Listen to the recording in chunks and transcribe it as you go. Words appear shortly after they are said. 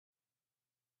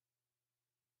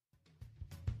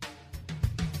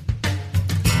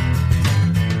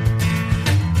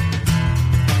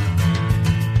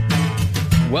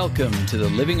Welcome to the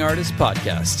Living Artist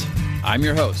Podcast. I'm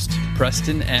your host,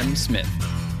 Preston M. Smith.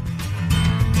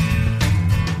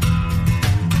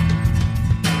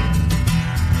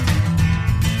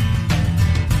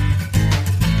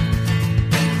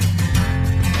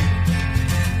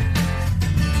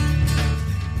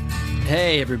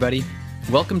 Hey, everybody.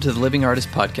 Welcome to the Living Artist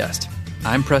Podcast.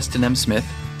 I'm Preston M. Smith,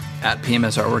 at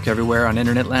PMS Artwork everywhere on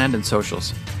internet land and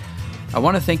socials. I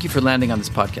want to thank you for landing on this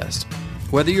podcast.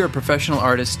 Whether you're a professional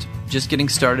artist, just getting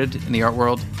started in the art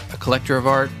world, a collector of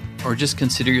art, or just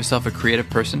consider yourself a creative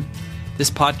person, this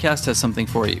podcast has something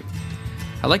for you.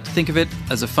 I like to think of it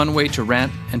as a fun way to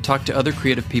rant and talk to other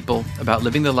creative people about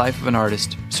living the life of an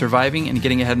artist, surviving and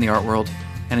getting ahead in the art world,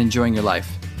 and enjoying your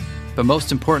life. But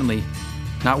most importantly,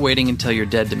 not waiting until you're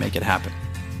dead to make it happen.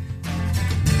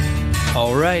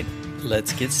 All right,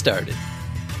 let's get started.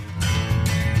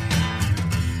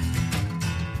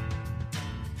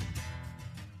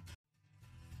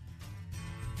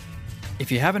 If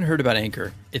you haven't heard about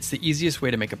Anchor, it's the easiest way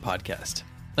to make a podcast.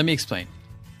 Let me explain.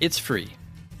 It's free.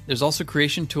 There's also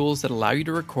creation tools that allow you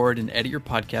to record and edit your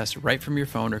podcast right from your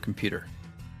phone or computer.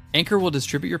 Anchor will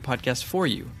distribute your podcast for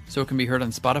you, so it can be heard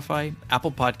on Spotify,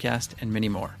 Apple Podcast, and many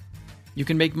more. You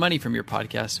can make money from your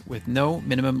podcast with no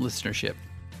minimum listenership.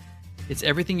 It's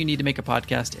everything you need to make a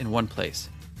podcast in one place.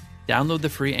 Download the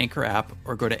free Anchor app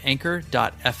or go to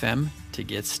anchor.fm to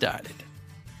get started.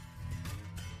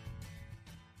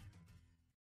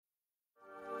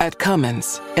 At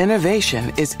Cummins,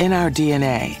 innovation is in our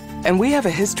DNA, and we have a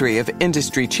history of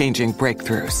industry-changing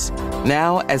breakthroughs.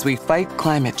 Now, as we fight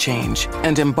climate change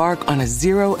and embark on a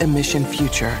zero-emission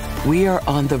future, we are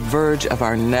on the verge of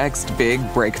our next big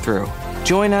breakthrough.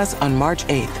 Join us on March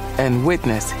 8th and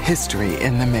witness history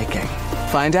in the making.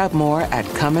 Find out more at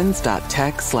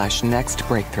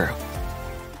cummins.tech/nextbreakthrough.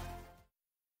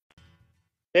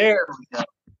 There we go.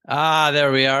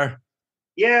 There we are.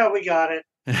 Yeah, we got it.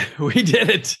 We did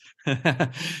it.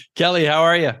 Kelly, how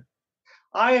are you?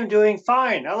 I am doing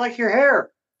fine. I like your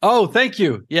hair. Oh, thank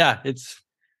you. Yeah, it's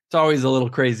always a little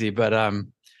crazy, but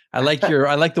I like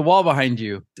the wall behind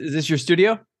you. Is this your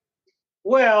studio?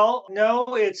 Well,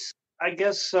 no, it's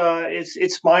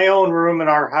my own room in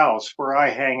our house where I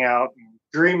hang out and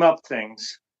dream up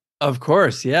things. Of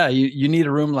course, yeah. You need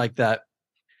a room like that.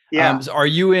 Yeah. Are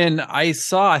you in? I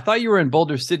thought you were in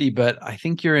Boulder City, but I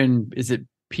think you're in. Is it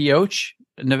Pioche,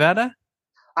 Nevada?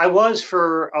 I was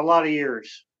for a lot of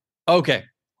years. Okay.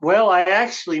 Well, I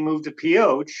actually moved to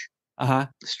Pioche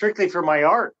strictly for my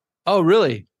art. Oh,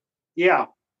 really? Yeah.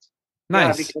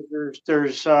 Nice. Yeah, because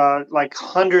there's like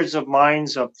hundreds of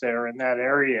mines up there in that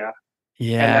area.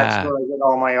 Yeah. And that's where I get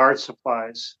all my art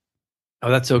supplies. Oh,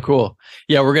 that's so cool.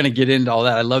 Yeah, we're going to get into all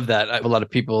that. I love that. I have a lot of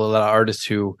artists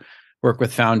who work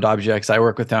with found objects. I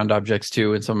work with found objects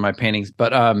too in some of my paintings.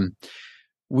 But I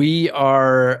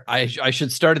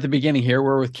should start at the beginning here.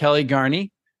 We're with Kelly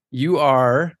Garni. You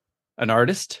are an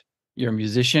artist. You're a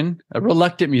musician, a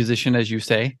reluctant musician, as you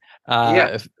say.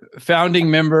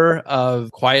 Founding member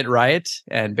of Quiet Riot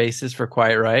and bassist for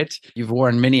Quiet Riot. You've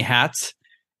worn many hats.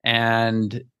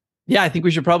 And yeah, I think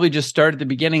we should probably just start at the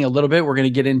beginning a little bit. We're going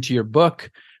to get into your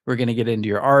book. We're going to get into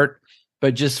your art.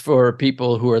 But just for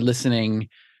people who are listening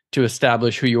to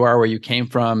establish who you are, where you came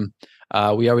from,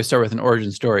 we always start with an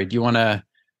origin story. Do you want to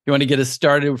get us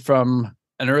started from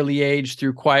an early age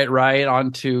through Quiet Riot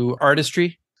onto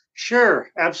artistry? Sure,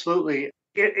 absolutely.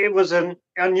 It was an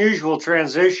unusual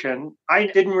transition. I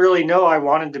didn't really know I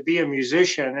wanted to be a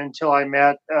musician until I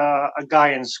met a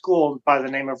guy in school by the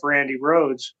name of Randy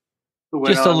Rhodes.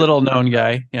 Just a little known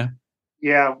guy, yeah.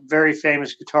 Yeah, very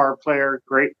famous guitar player,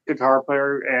 great guitar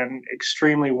player, and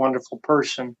extremely wonderful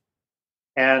person.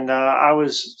 And I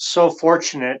was so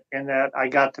fortunate in that I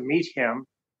got to meet him.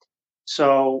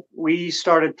 So we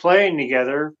started playing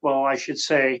together. Well, I should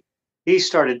say he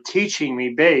started teaching me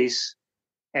bass,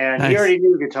 and Nice. He already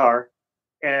knew guitar,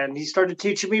 and he started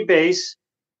teaching me bass.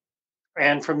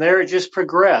 And from there, it just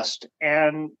progressed.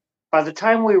 And by the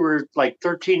time we were like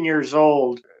 13 years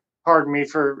old, pardon me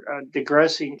for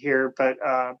digressing here, but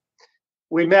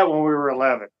we met when we were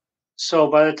 11. So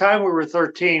by the time we were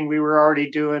 13, we were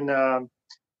already doing a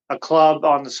club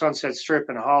on the Sunset Strip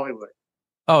in Hollywood.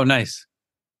 Oh, nice.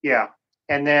 Yeah.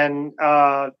 And then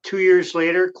 2 years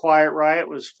later, Quiet Riot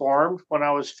was formed when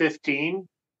I was 15.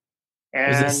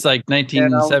 And Was this like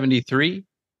 1973?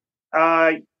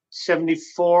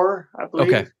 74, I believe.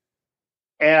 Okay.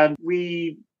 And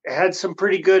we had some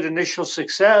pretty good initial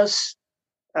success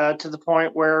to the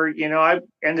point where, I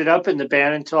ended up in the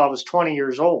band until I was 20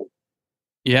 years old.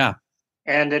 Yeah.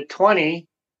 And at 20,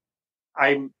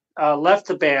 I left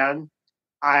the band.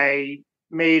 I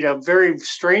made a very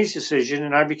strange decision,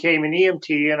 and I became an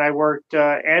EMT, and I worked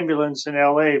ambulance in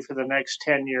LA for the next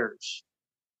 10 years.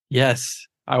 Yes,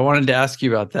 I wanted to ask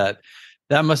you about that.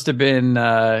 That must have been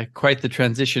quite the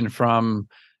transition from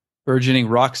burgeoning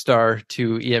rock star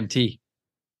to EMT.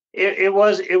 It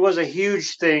was a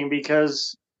huge thing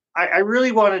because I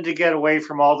really wanted to get away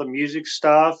from all the music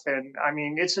stuff, and I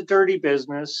mean it's a dirty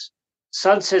business.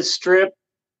 Sunset Strip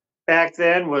back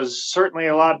then was certainly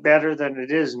a lot better than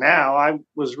it is now. I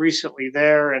was recently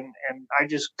there, and I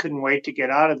just couldn't wait to get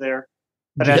out of there.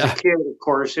 But as a Yeah. kid, of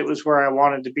course, it was where I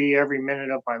wanted to be every minute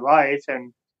of my life,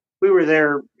 and we were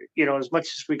there, as much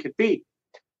as we could be.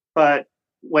 But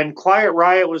when Quiet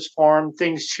Riot was formed,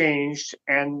 things changed,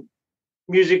 and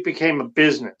music became a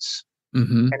business.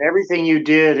 Hmm. And everything you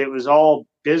did, it was all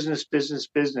business, business,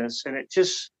 business, and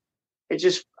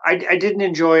I didn't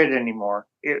enjoy it anymore.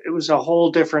 It was a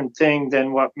whole different thing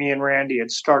than what me and Randy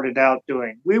had started out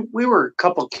doing. We were a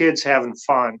couple kids having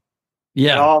fun, and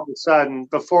Yeah. all of a sudden,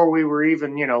 before we were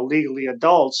even legally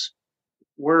adults,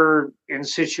 we're in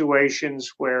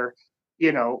situations where,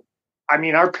 you know, I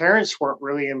mean, our parents weren't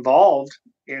really involved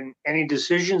in any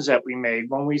decisions that we made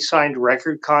when we signed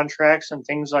record contracts and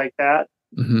things like that.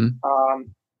 Hmm.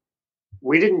 Um,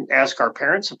 we didn't ask our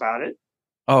parents about it.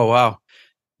 Oh, wow.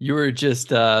 You were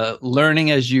just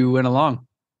learning as you went along.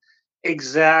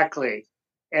 Exactly.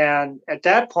 And at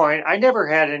that point, I never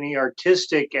had any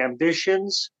artistic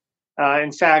ambitions.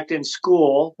 In fact, in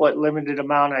school, what limited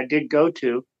amount I did go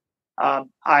to,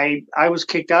 I was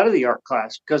kicked out of the art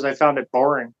class because I found it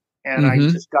boring, and I Hmm.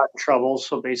 just got in trouble.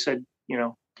 So they said,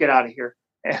 get out of here,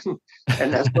 and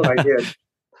that's what I did.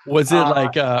 Was it Uh,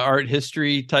 like art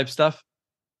history type stuff?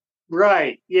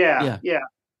 right? Yeah, Yeah. yeah.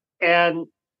 And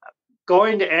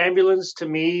going to ambulance to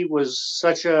me was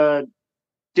such a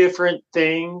different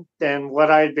thing than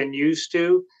what I'd been used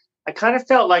to. I kind of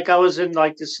felt like I was in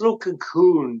like this little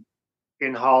cocoon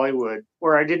in Hollywood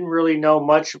where I didn't really know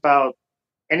much about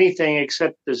anything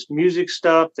except this music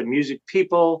stuff, the music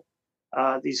people,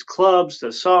 these clubs,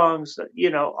 the songs,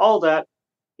 all that.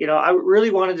 I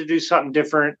really wanted to do something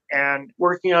different, and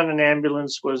working on an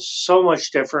ambulance was so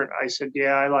much different. I said,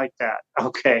 "Yeah, I like that."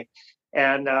 Okay,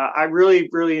 and I really,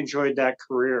 really enjoyed that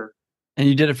career. And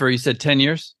you did it for, you said 10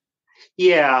 years?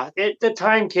 Yeah, the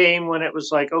time came when it was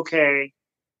like, okay,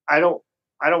 I don't,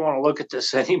 I don't want to look at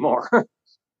this anymore.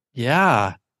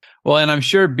 Yeah. Well, and I'm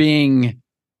sure being,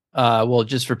 well,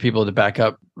 just for people to back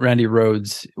up, Randy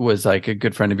Rhoads was like a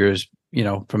good friend of yours,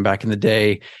 from back in the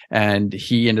day. And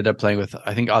he ended up playing with,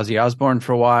 I think, Ozzy Osbourne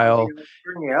for a while.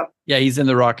 Yep. Yeah, he's in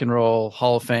the Rock and Roll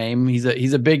Hall of Fame. He's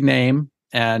a big name.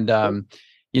 And,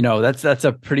 that's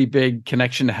a pretty big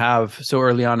connection to have so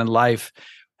early on in life.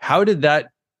 How did that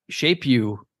shape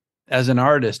you as an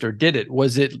artist, or did it?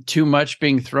 Was it too much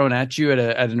being thrown at you at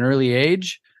an early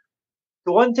age?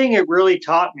 The one thing it really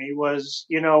taught me was,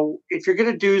 if you're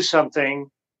going to do something,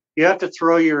 you have to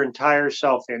throw your entire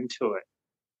self into it.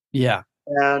 Yeah.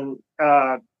 And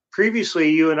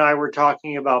previously, you and I were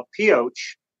talking about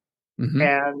Pioche, Hmm.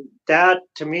 and that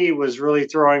to me was really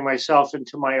throwing myself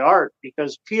into my art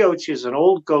because Pioche is an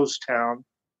old ghost town.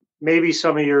 Maybe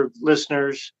some of your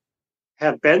listeners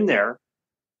have been there,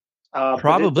 but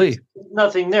Probably. there's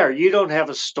nothing there. You don't have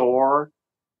a store.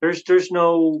 There's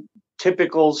no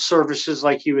typical services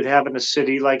like you would have in a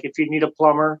city. Like if you need a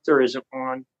plumber, there isn't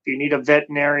one. If you need a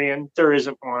veterinarian, there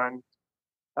isn't one.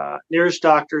 Nearest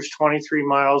doctor's 23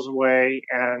 miles away,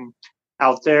 and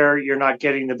out there you're not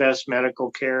getting the best medical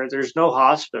care. There's no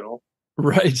hospital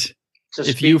Right. to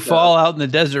If you speak of. fall out in the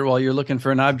desert while you're looking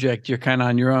for an object, you're kind of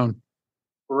on your own.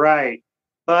 Right.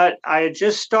 But I had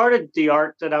just started the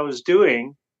art that I was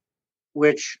doing,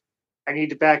 which I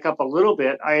need to back up a little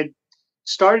bit. I had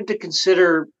started to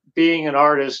consider being an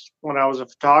artist when I was a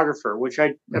photographer, which I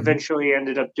Hmm. eventually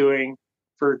ended up doing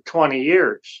for 20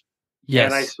 years.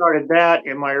 And I Yes. started that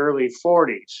in my early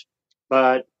 40s.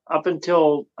 But up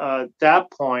until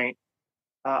that point,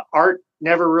 art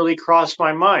never really crossed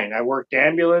my mind. I worked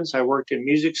ambulance, I worked in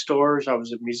music stores, I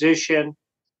was a musician.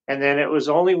 And then it was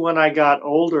only when I got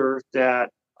older that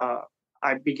uh,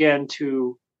 I began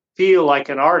to feel like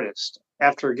an artist.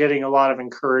 After getting a lot of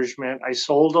encouragement, I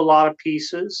sold a lot of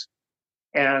pieces,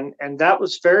 and that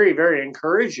was very, very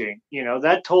encouraging.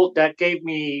 That gave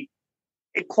me,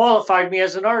 it qualified me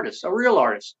as an artist, a real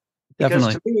artist. Because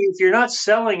Definitely. to me, if you're not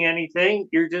selling anything,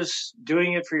 you're just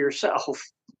doing it for yourself.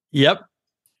 Yep.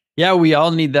 Yeah, we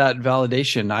all need that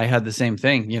validation. I had the same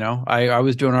thing. I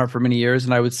was doing art for many years,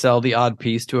 and I would sell the odd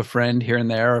piece to a friend here and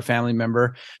there or a family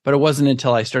member. But it wasn't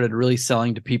until I started really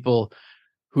selling to people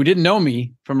who didn't know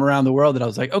me from around the world that I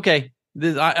was like, okay,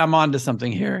 I'm on to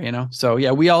something here, you know? So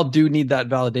yeah, we all do need that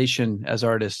validation as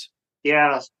artists.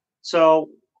 Yeah. So,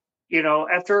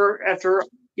 after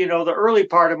the early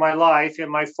part of my life in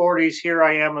my 40s, here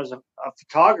I am as a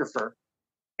photographer,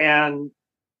 and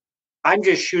I'm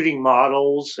just shooting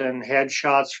models and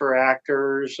headshots for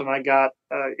actors. And I got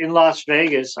in Las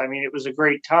Vegas. I mean, it was a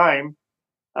great time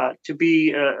to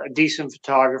be a decent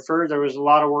photographer. There was a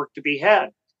lot of work to be had.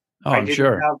 Oh, I I'm didn't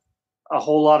sure. have a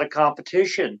whole lot of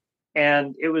competition.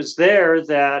 And it was there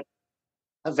that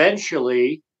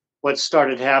eventually what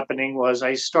started happening was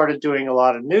I started doing a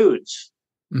lot of nudes,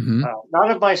 Hmm.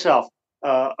 not of myself,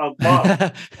 of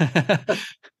models.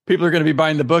 People are going to be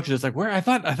buying the books. It's like, where I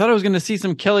thought I was going to see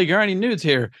some Kelly Garni nudes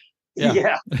here. Yeah.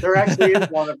 Yeah, there actually is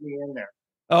one of me in there.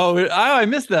 Oh, I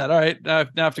missed that. All right. Now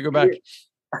I have to go back.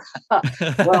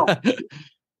 Well,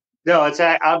 no,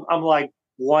 I'm like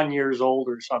 1 years old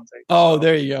or something. Oh, So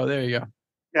there you go. There you go.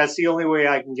 that's the only way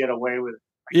I can get away with it.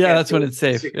 I Yeah, can't that's when do it it's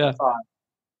at safe. Yeah. 65.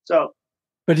 So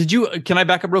But can I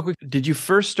back up real quick? Did you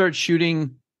first start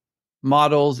shooting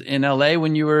models in LA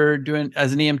when you were doing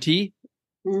as an EMT?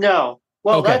 no,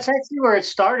 well, Okay. that's actually where it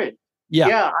started. Yeah.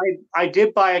 Yeah, I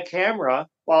did buy a camera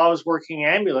while I was working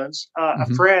ambulance. A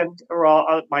Hmm. friend,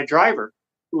 or my driver,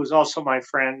 who was also my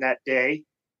friend that day,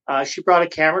 she brought a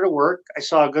camera to work. I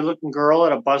saw a good-looking girl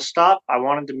at a bus stop. I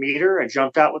wanted to meet her. I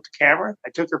jumped out with the camera. I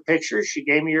took her pictures. She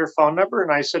gave me her phone number,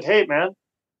 and I said, "Hey, man,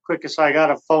 quickest I got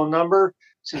a phone number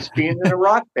since being in a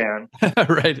rock band."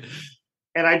 Right.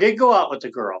 And I did go out with the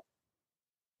girl.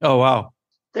 Oh, wow.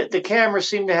 The camera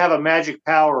seemed to have a magic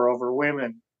power over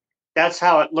women. That's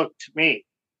how it looked to me.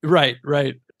 Right.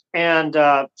 Right. And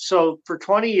so for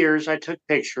 20 years, I took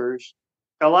pictures.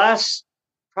 The last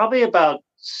probably about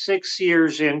 6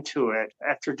 years into it,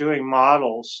 after doing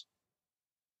models,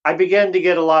 I began to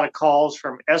get a lot of calls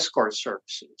from escort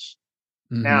services.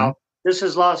 Hmm. Now, this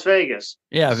is Las Vegas.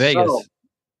 Yeah. So Vegas.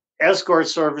 escort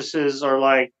services are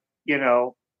like,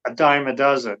 a dime a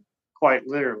dozen, quite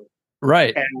literally.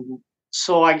 Right. And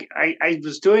so I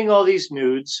was doing all these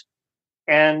nudes,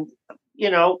 and,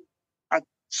 a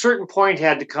certain point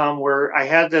had to come where I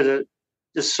had to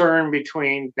discern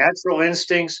between natural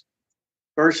instincts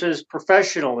versus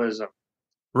professionalism.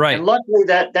 And Right. luckily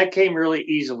that came really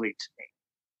easily to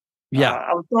me. Yeah.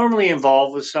 I was normally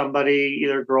involved with somebody,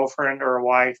 either a girlfriend or a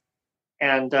wife.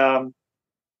 And,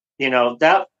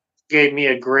 that gave me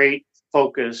a great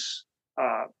focus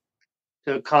uh,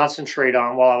 to concentrate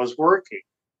on while I was working.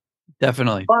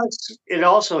 Definitely. But it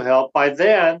also helped. By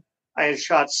then, I had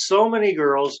shot so many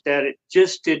girls that it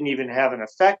just didn't even have an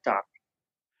effect on me.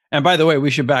 And by the way, we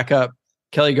should back up.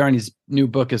 Kelly Garni's new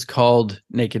book is called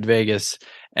Naked Vegas,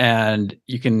 and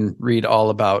you can read all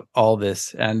about all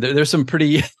this. And there's some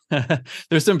pretty,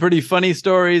 there's some pretty funny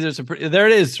stories. There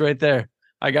it is, right there.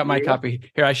 I got my Yeah.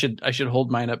 copy here. I should hold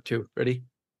mine up too. Ready?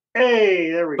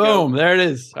 Hey, there we go. Boom! There it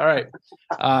is. All right.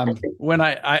 When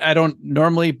I don't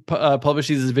normally publish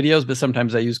these as videos, but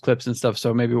sometimes I use clips and stuff.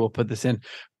 So maybe we'll put this in.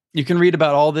 You can read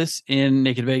about all this in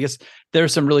Naked Vegas.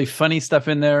 There's some really funny stuff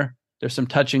in there. There's some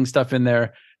touching stuff in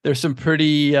there. There's some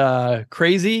pretty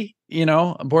crazy,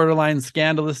 borderline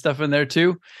scandalous stuff in there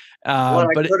too. What I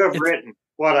But could have it's written.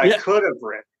 What I yeah, could have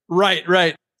written. right,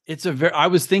 right. I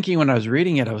was thinking when I was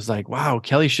reading it, I was like, wow,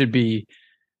 Kelly should be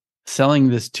selling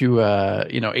this to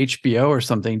HBO or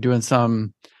something, doing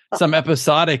some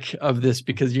episodic of this,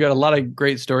 because you got a lot of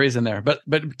great stories in there. But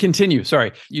continue.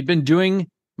 Sorry. You'd been doing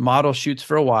model shoots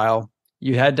for a while.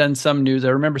 You had done some nudes. I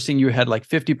remember seeing you had like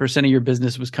 50% of your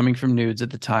business was coming from nudes at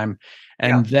the time.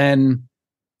 Yeah. And then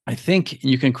I think,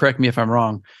 you can correct me if I'm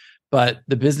wrong, but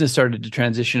the business started to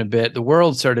transition a bit. The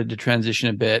world started to transition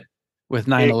a bit with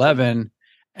 9/11,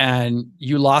 and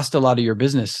you lost a lot of your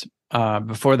business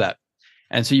before that.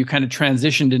 And so you kind of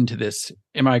transitioned into this.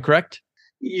 Am I correct?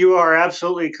 You are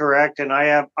absolutely correct. And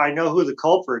I know who the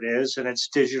culprit is, and it's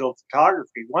digital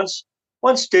photography.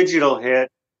 Once digital hit,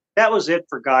 that was it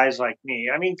for guys like me.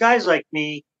 I mean, guys like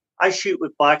me, I shoot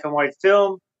with black and white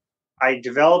film. I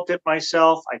developed it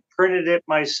myself. I printed it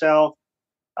myself.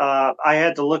 I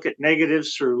had to look at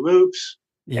negatives through loops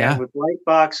and Yeah. with light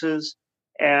boxes.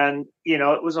 And,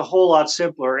 it was a whole lot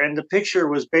simpler. And the picture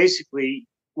was basically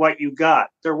what you got.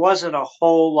 There wasn't a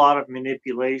whole lot of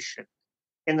manipulation.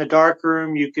 In the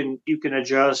darkroom, you can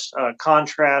adjust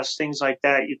contrast, things like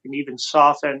that. You can even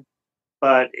soften.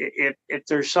 But if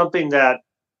there's something that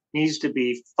needs to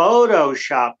be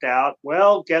photoshopped out,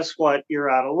 well, guess what? You're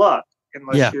out of luck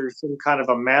unless Yeah. you're some kind of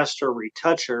a master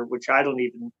retoucher, which I don't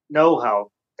even know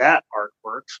how that art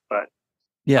works. But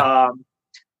Yeah.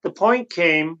 the point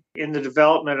came in the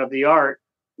development of the art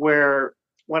where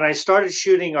when I started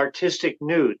shooting artistic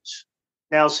nudes,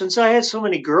 Now, since I had so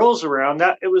many girls around,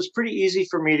 that it was pretty easy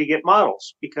for me to get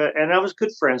models and I was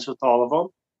good friends with all of them.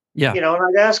 Yeah. And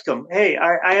I'd ask them, "Hey,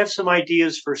 I have some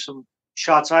ideas for some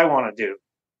shots I want to do.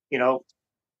 You know,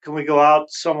 can we go out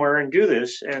somewhere and do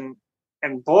this?"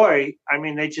 And boy, I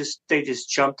mean, they just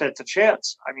jumped at the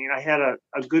chance. I mean, I had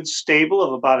a good stable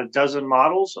of about a dozen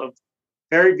models of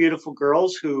very beautiful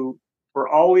girls who were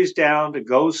always down to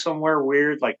go somewhere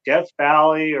weird like Death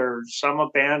Valley or some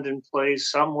abandoned place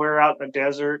somewhere out in the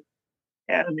desert.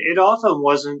 And it often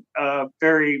wasn't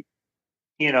very,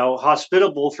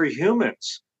 hospitable for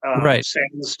humans. Right.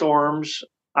 Sandstorms.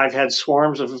 I've had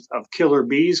swarms of killer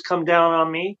bees come down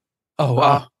on me. Oh, Uh,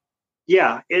 wow.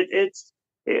 yeah, it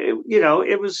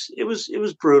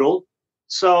was brutal.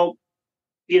 So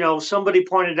somebody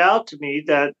pointed out to me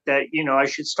that I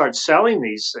should start selling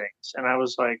these things, and I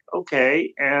was like,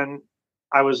 okay. And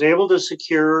I was able to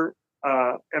secure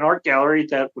an art gallery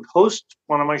that would host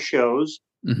one of my shows.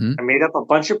 Hmm. I made up a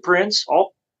bunch of prints,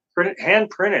 all hand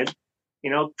printed,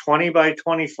 20 by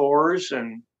 24s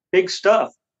and big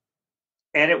stuff,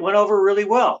 and it went over really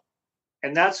well.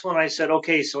 And that's when I said,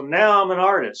 okay, so now I'm an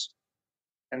artist,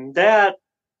 and that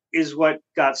is what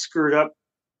got screwed up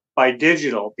by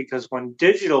digital, because when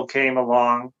digital came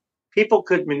along, people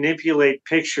could manipulate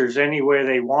pictures any way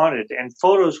they wanted, and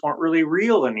photos weren't really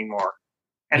real anymore.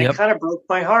 And it Yep. kind of broke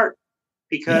my heart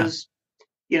Yeah. because,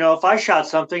 if I shot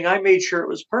something, I made sure it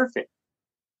was perfect.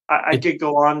 I It, did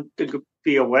go on to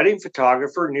be a wedding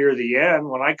photographer near the end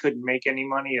when I couldn't make any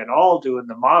money at all doing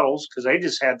the models because they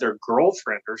just had their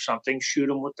girlfriend or something shoot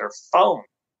them with their phone,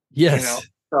 you know. yes.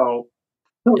 So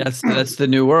Yes. That's the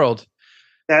new world.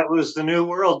 that was the new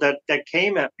world that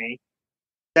came at me.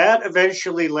 That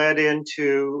eventually led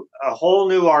into a whole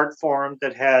new art form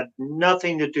that had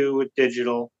nothing to do with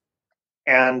digital,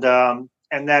 and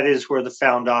that is where the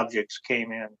found objects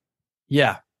came in.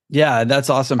 Yeah. Yeah. That's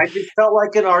awesome. I just felt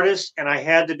like an artist, and I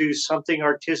had to do something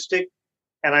artistic.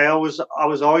 And I was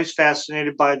always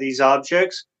fascinated by these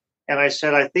objects, and I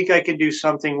said I think I can do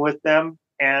something with them,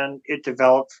 and it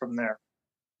developed from there.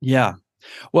 Yeah.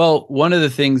 Well, one of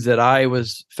the things that I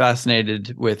was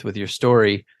fascinated with your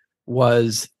story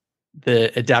was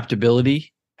the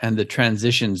adaptability and the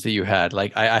transitions that you had.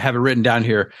 Like I have it written down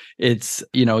here. It's,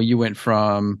 you went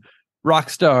from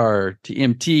rock star to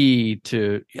MT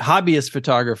to hobbyist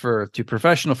photographer to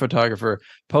professional photographer,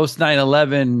 post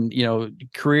 9/11,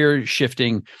 career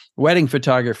shifting, wedding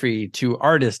photography to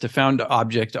artist, to found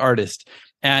object artist.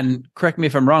 And correct me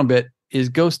if I'm wrong, but is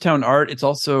Ghost Town Art, it's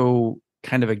also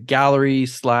kind of a gallery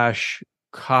slash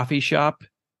coffee shop.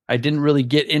 I didn't really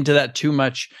get into that too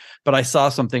much, but I saw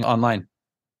something online.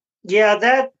 Yeah,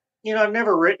 I've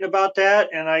never written about that,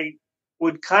 and I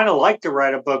would kind of like to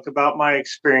write a book about my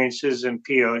experiences in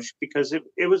Pioche because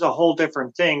it was a whole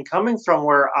different thing coming from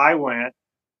where I went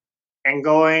and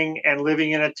going and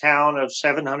living in a town of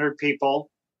 700 people,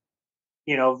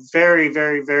 very,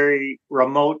 very, very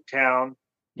remote town.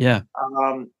 Yeah.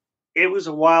 Um, it was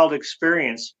a wild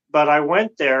experience, but I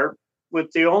went there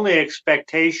with the only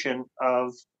expectation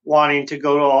of wanting to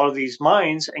go to all of these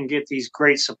mines and get these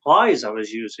great supplies I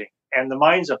was using. And the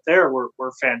mines up there were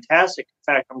fantastic.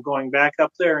 In fact, I'm going back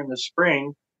up there in the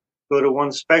spring, go to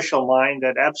one special mine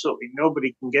that absolutely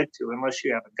nobody can get to unless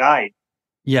you have a guide.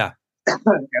 Yeah.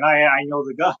 And I know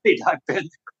the guide. I've been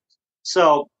there.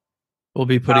 So, We'll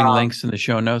be putting um, links in the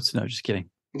show notes. No, just kidding.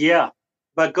 yeah.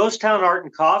 But Ghost Town Art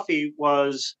and Coffee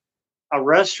was a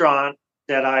restaurant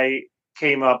that I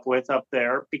came up with up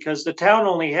there because the town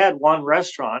only had one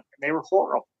restaurant and they were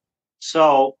horrible.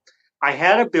 So I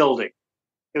had a building.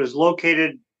 It was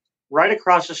located right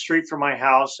across the street from my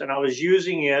house, and I was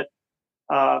using it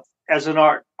uh, as an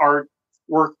art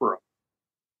workroom.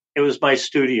 It was my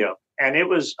studio, and it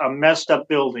was a messed up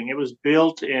building. It was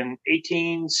built in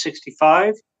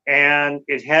 1865, and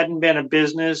it hadn't been a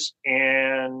business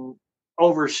in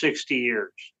over 60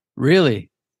 years. Really?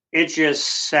 It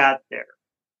just sat there,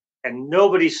 and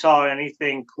nobody saw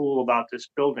anything cool about this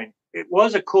building. It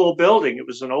was a cool building. It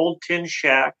was an old tin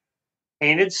shack,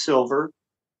 painted silver,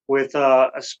 with a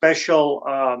special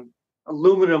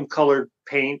aluminum colored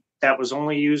paint that was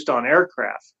only used on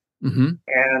aircraft Mm-hmm.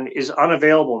 and is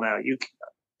unavailable now.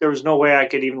 There was no way I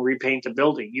could even repaint the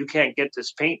building. You can't get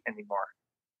this paint anymore.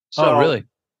 Oh, So really?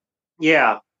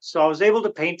 yeah, so I was able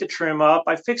to paint the trim up.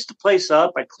 I fixed the place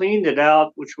up. I cleaned it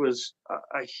out, which was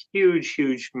a huge,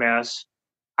 huge mess.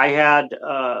 I had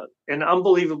an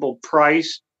unbelievable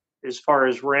price as far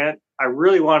as rent. I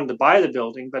really wanted to buy the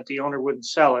building, but the owner wouldn't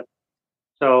sell it.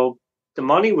 So the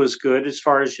money was good as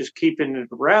far as just keeping it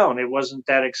around. It wasn't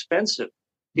that expensive.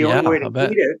 The only Yeah, way to I'll heat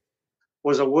bet. it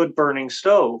was a wood burning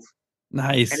stove. And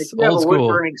if Nice. you have Old a wood school.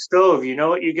 burning stove, you know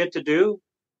what you get to do?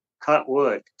 Cut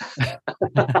wood.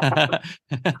 A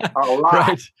lot.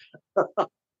 Right.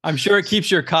 I'm sure it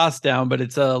keeps your costs down, but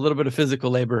it's a little bit of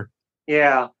physical labor.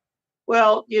 Yeah.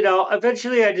 Well,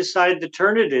 eventually I decided to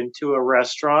turn it into a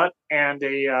restaurant and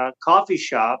a coffee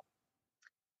shop.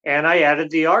 And I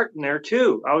added the art in there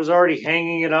too. I was already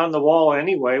hanging it on the wall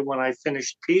anyway when I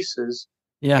finished pieces,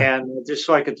 Yeah. and just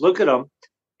so I could look at them.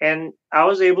 And I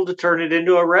was able to turn it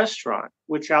into a restaurant,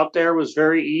 which out there was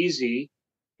very easy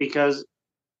because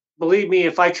believe me,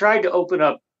 if I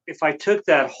took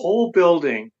that whole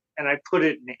building and I put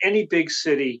it in any big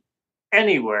city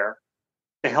anywhere,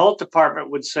 the health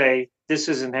department would say, this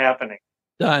isn't happening.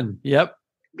 Done. Yep.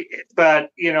 But,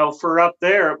 for up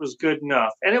there, it was good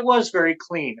enough. And it was very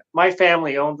clean. My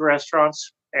family owned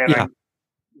restaurants, and I Yeah.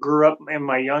 grew up in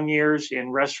my young years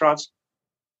in restaurants.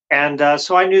 And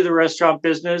so I knew the restaurant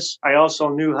business. I also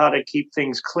knew how to keep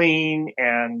things clean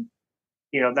and,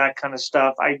 that kind of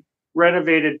stuff. I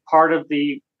renovated part of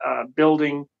the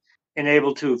building and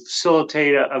able to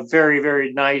facilitate a very,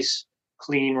 very nice,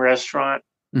 clean restaurant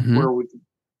Hmm. where we could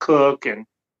cook and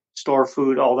store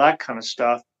food, all that kind of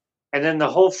stuff. And then the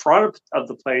whole front of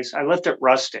the place, I left it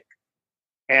rustic.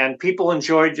 And people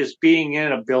enjoyed just being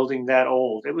in a building that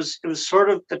old. It was sort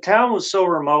of, the town was so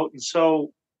remote and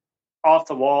so off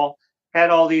the wall, had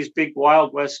all these big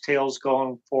Wild West tales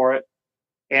going for it.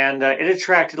 And it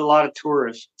attracted a lot of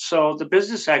tourists. So the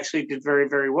business actually did very,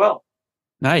 very well.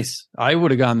 Nice. I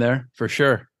would have gone there for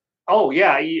sure. Oh,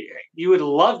 yeah. You would have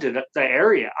loved it, the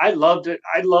area. I loved it.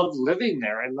 I loved living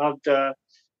there. I loved, the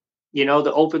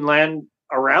open land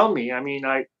around me. I mean,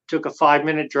 I took a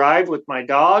 5-minute drive with my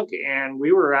dog and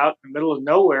we were out in the middle of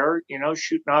nowhere,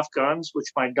 shooting off guns, which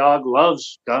my dog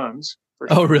loves guns.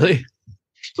 Oh, really?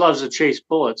 She loves to chase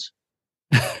bullets.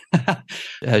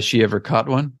 Has she ever caught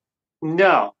one?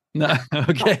 No, No.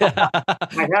 Okay.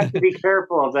 I have to be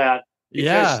careful of that because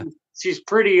Yeah. she's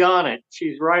pretty on it.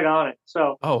 She's right on it.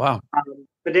 So, Oh, wow.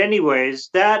 but anyways,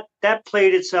 that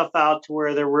played itself out to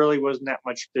where there really wasn't that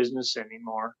much business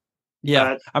anymore.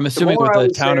 Yeah. But I'm the assuming more with I a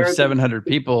was town of there, 700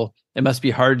 people, it must be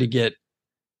hard to get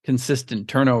consistent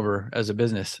turnover as a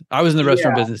business. I was in the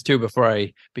restaurant yeah, business too before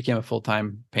I became a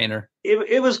full-time painter.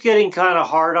 it was getting kind of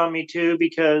hard on me too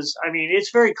because I mean it's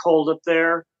very cold up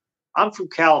there. I'm from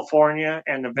California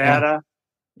and Yeah. Nevada.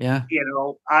 Yeah.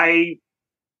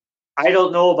 I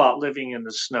don't know about living in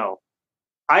the snow.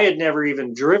 I had never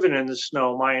even driven in the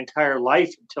snow my entire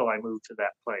life until I moved to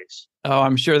that place. Oh,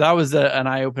 I'm sure that was an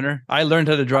eye opener. I learned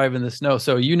how to drive in the snow.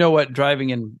 So you know what driving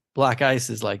in black ice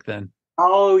is like then.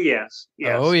 Oh yes,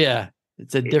 Oh yes. yeah.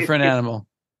 It's a different If animal.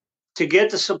 to get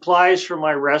the supplies for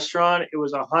my restaurant, it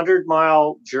was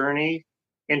 100-mile journey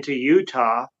into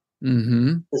Utah,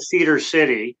 Mm-hmm. to Cedar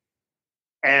City,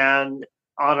 and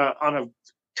on a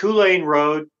 2-lane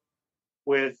road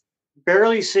with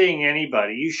barely seeing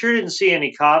anybody. You sure didn't see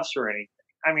any cops or anything.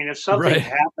 I mean, if something Right.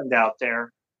 happened out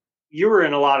there, you were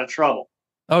in a lot of trouble.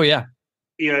 Oh yeah.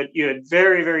 You had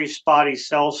very, very spotty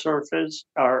cell surface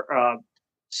or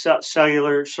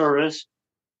cellular service,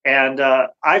 and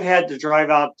I've had to drive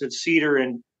out to Cedar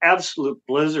in absolute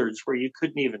blizzards where you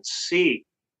couldn't even see.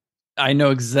 I know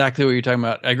exactly what you're talking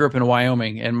about. I grew up in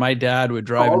Wyoming and my dad would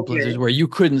drive Oh, in okay. blizzards where you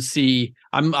couldn't see.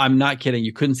 I'm not kidding.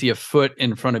 You couldn't see a foot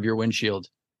in front of your windshield.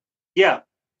 Yeah,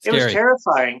 it was Scary.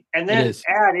 terrifying. And It then is.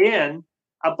 add in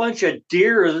a bunch of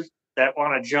deer that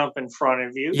want to jump in front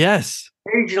of you, Yes.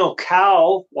 occasional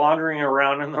cow wandering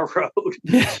around in the road.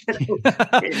 Yeah.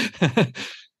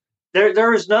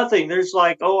 There is nothing. There's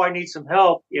like, oh, I need some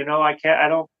help. My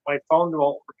phone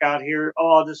won't work out here.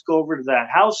 Oh, I'll just go over to that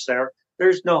house there.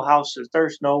 There's no houses.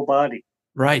 There's nobody.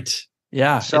 Right.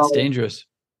 Yeah. It's So, dangerous.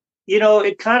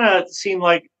 it kind of seemed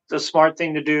like the smart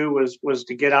thing to do was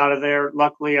to get out of there.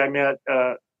 Luckily, I met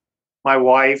my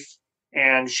wife,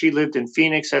 and she lived in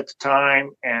Phoenix at the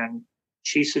time, and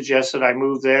she suggested I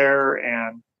move there,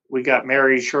 and we got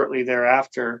married shortly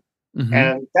thereafter. Mm-hmm.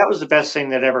 And that was the best thing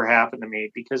that ever happened to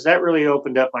me because that really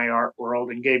opened up my art world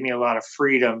and gave me a lot of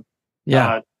freedom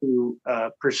Yeah. to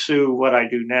pursue what I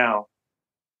do now.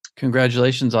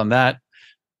 Congratulations on that.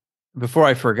 Before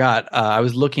I forgot, I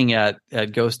was looking at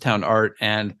Ghost Town Art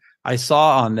and I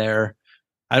saw on there,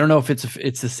 I don't know if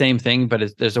it's the same thing,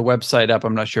 but there's a website up.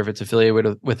 I'm not sure if it's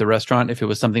affiliated with the restaurant, if it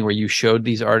was something where you showed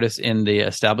these artists in the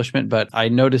establishment, but I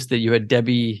noticed that you had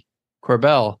Debbie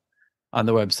Corbell on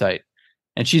the website.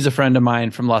 And she's a friend of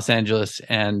mine from Los Angeles,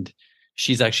 and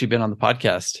she's actually been on the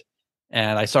podcast.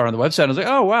 And I saw her on the website. I was like,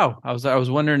 oh wow. I was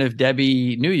wondering if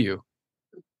Debbie knew you.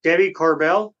 Debbie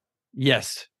Corbell?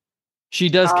 Yes. She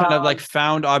does kind of like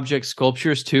found object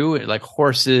sculptures too, like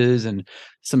horses and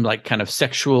some like kind of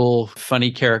sexual,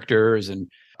 funny characters and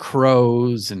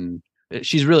crows, and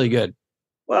she's really good.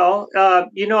 Well,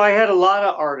 I had a lot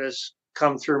of artists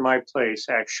come through my place,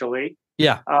 actually.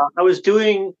 Yeah. I was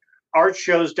doing art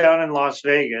shows down in Las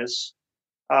Vegas.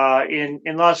 In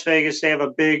Las Vegas, they have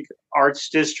a big arts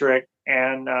district,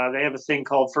 and they have a thing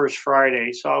called First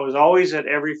Friday. So I was always at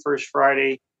every First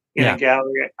Friday in a Yeah.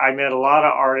 gallery. I met a lot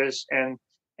of artists, and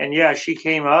yeah, she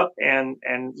came up and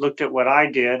looked at what I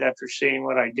did after seeing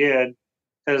what I did,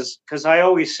 because I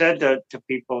always said to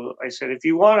people, I said, if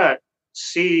you want to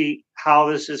see how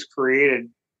this is created,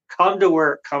 come to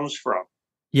where it comes from.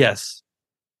 Yes.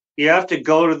 You have to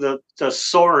go to the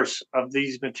source of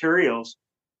these materials,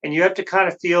 and you have to kind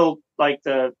of feel like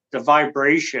the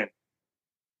vibration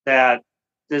that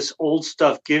this old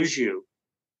stuff gives you.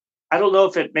 I don't know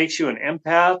if it makes you an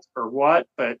empath or what,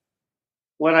 but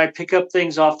when I pick up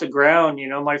things off the ground,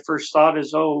 my first thought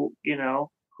is, oh,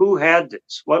 who had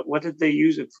this? What did they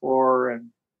use it for?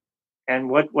 And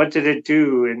what did it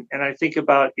do? And I think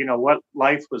about, what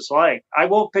life was like. I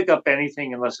won't pick up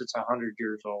anything unless it's 100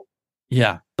 years old.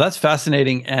 Yeah. That's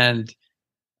fascinating. And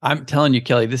I'm telling you,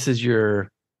 Kelly, this is your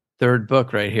third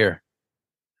book right here.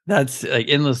 That's like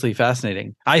endlessly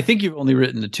fascinating. I think you've only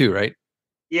written the two, right?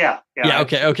 Yeah. Yeah.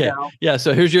 Okay. Yeah.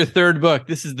 So here's your third book.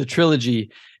 This is the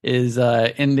trilogy, is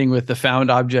ending with the found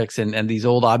objects and these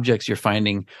old objects you're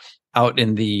finding out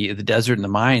in the desert and the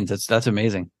mines. That's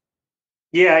amazing.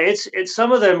 Yeah, it's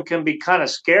some of them can be kind of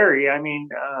scary. I mean,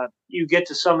 you get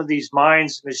to some of these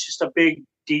mines, and it's just a big,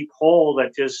 deep hole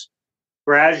that just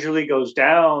gradually goes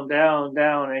down, down,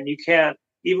 down, and you can't,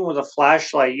 even with a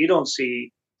flashlight, you don't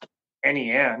see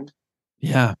any end.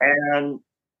 Yeah. And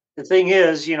the thing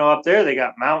is, up there they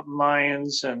got mountain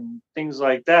lions and things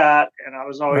like that, and I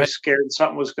was always scared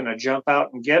something was going to jump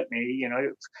out and get me.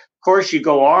 Of course, you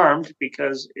go armed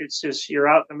because it's just you're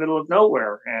out in the middle of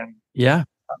nowhere, and yeah.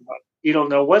 You don't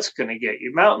know what's going to get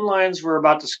you. Mountain lions were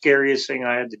about the scariest thing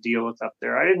I had to deal with up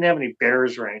there. I didn't have any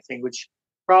bears or anything, which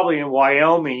probably in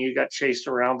Wyoming you got chased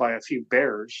around by a few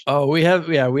bears. Oh, we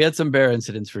had some bear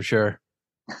incidents for sure.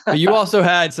 But you also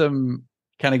had some,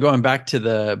 kind of going back to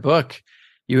the book,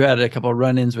 you had a couple of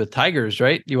run-ins with tigers,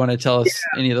 right? You want to tell us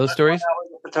any of those stories? I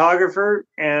was a photographer,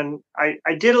 and I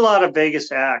did a lot of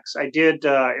Vegas acts. I did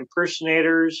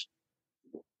impersonators.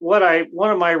 One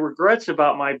of my regrets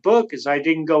about my book is I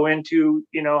didn't go into,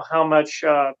 how much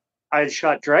I had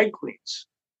shot drag queens.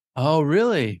 Oh,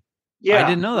 really? Yeah. I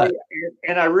didn't know that.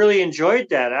 And I really enjoyed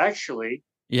that, actually.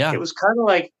 Yeah. It was kind of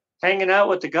like hanging out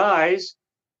with the guys,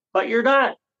 but you're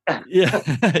not. Yeah.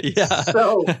 Yeah.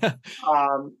 So,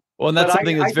 well, and that's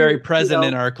something that's very present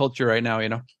in our culture right now,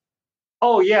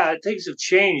 Oh, yeah. Things have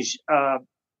changed.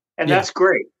 And that's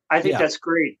great. I think that's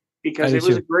great, because it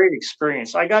was a great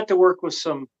experience. I got to work with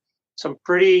some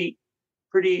pretty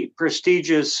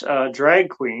prestigious drag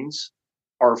queens,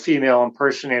 or female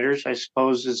impersonators, I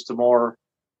suppose is the more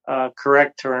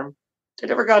correct term. I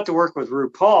never got to work with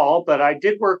RuPaul, but I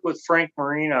did work with Frank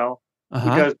Marino, who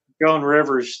does Joan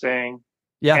Rivers thing,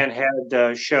 and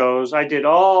had shows. I did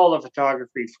all the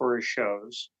photography for his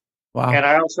shows. Wow. And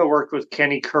I also worked with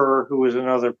Kenny Kerr, who was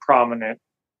another prominent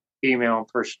female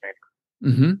impersonator.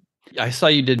 Mm-hmm. I saw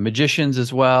you did magicians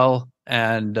as well.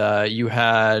 And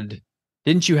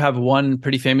didn't you have one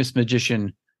pretty famous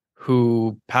magician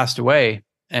who passed away?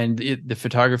 And the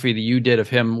photography that you did of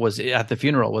him was at the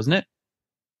funeral, wasn't it?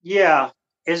 Yeah.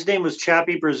 His name was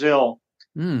Chappie Brazil.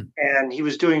 And he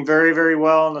was doing very, very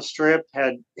well on the Strip,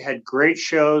 had great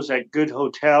shows at good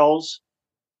hotels.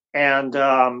 And,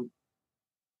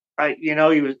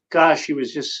 he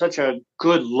was just such a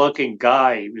good looking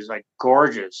guy. He was like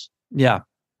gorgeous. Yeah.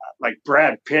 Like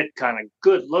Brad Pitt, kind of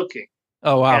good looking.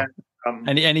 Oh, wow.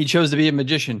 And he chose to be a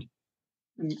magician.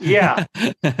 Yeah.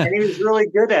 And he was really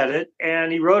good at it.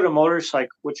 And he rode a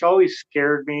motorcycle, which always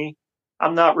scared me.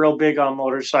 I'm not real big on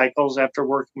motorcycles after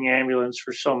working ambulance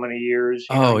for so many years.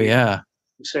 Yeah.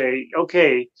 Say,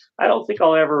 okay, I don't think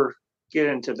I'll ever get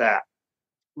into that.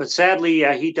 But sadly,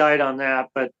 he died on that.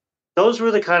 But those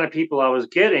were the kind of people I was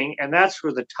getting. And that's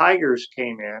where the Tigers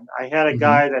came in. I had a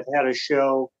guy that had a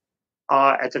show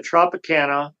at the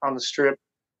Tropicana on the Strip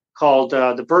called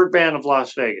the Bird Band of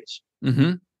Las Vegas.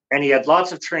 Mm-hmm. And he had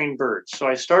lots of trained birds. So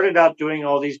I started out doing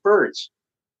all these birds.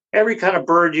 Every kind of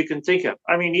bird you can think of.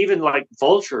 I mean, even like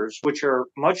vultures, which are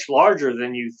much larger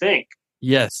than you think.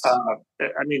 Yes.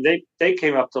 I mean, they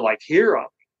came up to like here on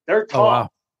me. They're tall.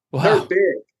 Oh, wow. They're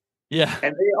big. Yeah.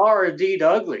 And they are indeed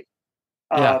ugly.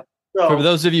 Yeah. So, for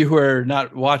those of you who are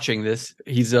not watching this,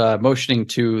 he's motioning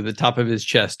to the top of his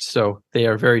chest. So they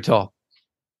are very tall.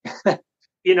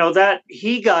 That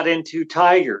he got into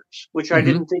tigers, which I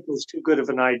didn't think was too good of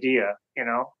an idea. You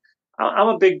know, I'm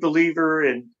a big believer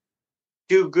in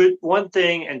do good one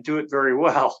thing and do it very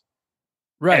well.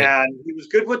 Right. And he was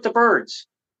good with the birds,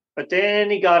 but then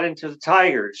he got into the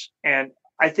tigers, and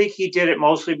I think he did it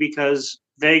mostly because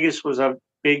Vegas was a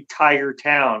big tiger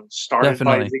town, started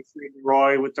by Definitely. Siegfried and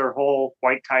Roy with their whole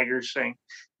white tigers thing.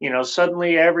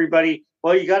 Suddenly everybody,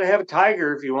 well, you got to have a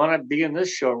tiger if you want to be in this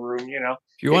showroom. If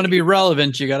you want it, to be it,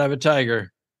 relevant, you got to have a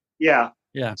tiger. yeah.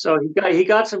 Yeah. So he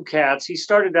got some cats. He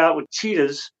started out with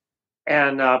cheetahs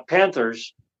and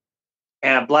panthers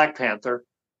and Black Panther,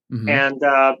 Hmm. and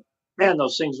man,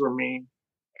 those things were mean.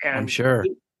 I'm And sure.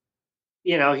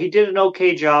 he did an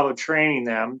okay job of training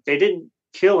them. They didn't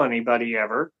kill anybody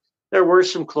ever. There were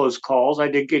some close calls. I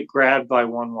did get grabbed by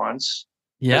one once,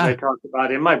 as I Yeah. talked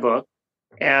about in my book,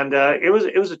 and it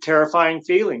was a terrifying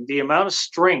feeling. The amount of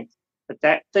strength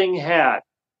that thing had,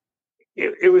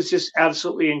 it was just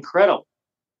absolutely incredible.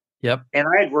 Yep. And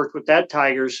I had worked with that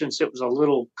tiger since it was a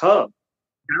little cub.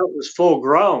 Now it was full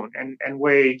grown and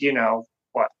weighed,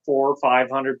 what, 400 or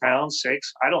 500 pounds,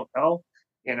 six, I don't know.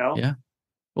 You know, Yeah.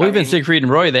 Well, I even mean, Siegfried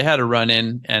and Roy, they had a run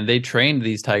in and they trained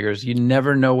these tigers. You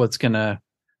never know what's going to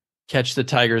catch the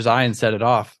tiger's eye and set it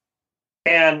off.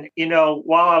 and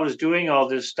while I was doing all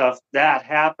this stuff, that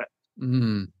happened.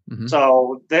 Mm-hmm.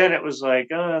 So then it was like,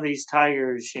 oh, these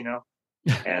tigers.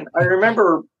 And I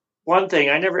remember one thing.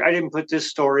 I didn't put this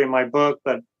story in my book,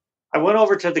 but I went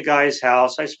over to the guy's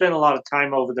house. I spent a lot of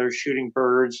time over there shooting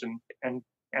birds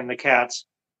and the cats.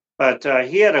 But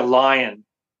he had a lion,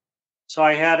 so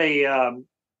I had a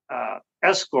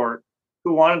escort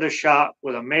who wanted a shot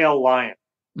with a male lion.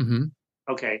 Mm-hmm.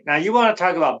 Okay, now you want to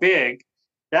talk about big?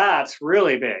 That's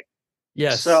really big.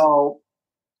 Yes. So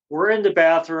we're in the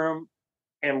bathroom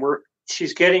and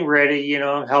she's getting ready,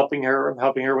 I'm helping her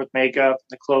with makeup,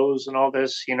 the clothes and all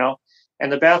this.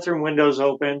 And the bathroom window's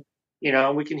open,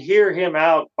 and we can hear him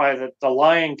out by the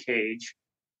lion cage,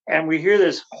 and we hear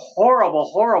this horrible,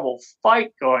 horrible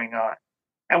fight going on.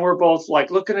 And we're both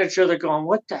like looking at each other going,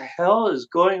 what the hell is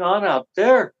going on out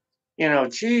there?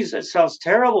 Geez, that sounds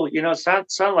terrible. It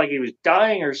sounded like he was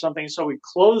dying or something. So we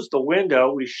closed the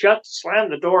window, we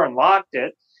slammed the door and locked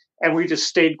it, and we just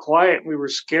stayed quiet. We were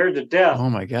scared to death. Oh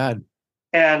my God.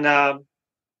 And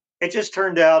it just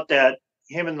turned out that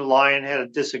him and the lion had a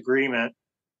disagreement.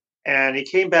 And he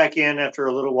came back in after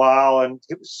a little while, and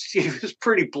he was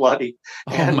pretty bloody.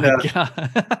 Oh And my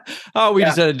God. Oh, we yeah,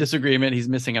 just had a disagreement. He's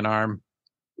missing an arm.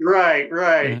 right.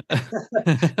 Yeah.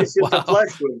 It's just a Wow.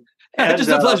 flesh wound. And Just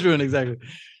a flesh wound. Exactly.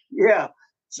 yeah,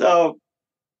 so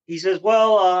he says,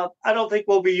 "Well, I don't think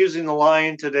we'll be using the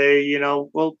lion today.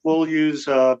 We'll use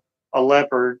a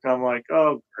leopard." And I'm like,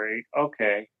 "Oh, great,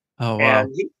 okay." Oh, wow.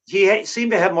 And he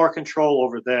seemed to have more control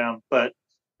over them, but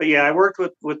yeah, I worked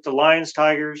with the lions,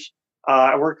 tigers.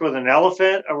 I worked with an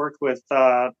elephant. I worked with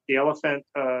the elephant.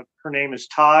 Her name is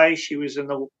Ty. She was in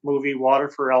the movie Water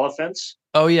for Elephants.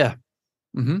 Oh, yeah.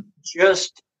 Mm-hmm.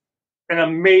 Just an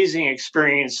amazing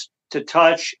experience to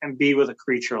touch and be with a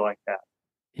creature like that.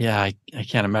 Yeah, I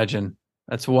can't imagine.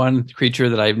 That's one creature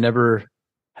that I've never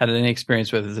had any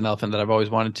experience with as an elephant that I've always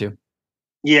wanted to.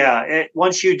 Yeah,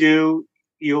 once you do,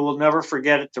 you will never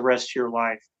forget it the rest of your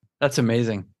life. That's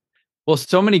amazing. Well,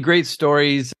 so many great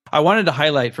stories. I wanted to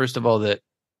highlight, first of all, that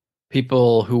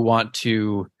people who want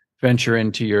to venture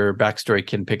into your backstory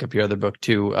can pick up your other book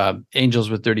too, Angels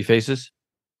with Dirty Faces.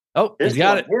 Oh, This he's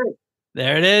got one it. here.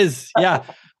 There it is. Yeah.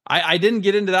 I didn't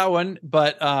get into that one,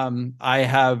 but I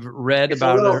have read It's a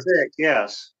about little it. thick,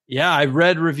 yes. Yeah, I've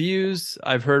read reviews.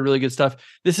 I've heard really good stuff.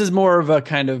 This is more of a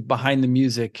kind of behind the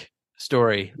music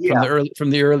story Yeah. from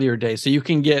the earlier days. So you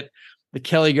can get the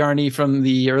Kelly Garni from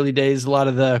the early days, a lot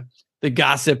of the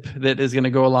gossip that is going to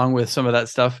go along with some of that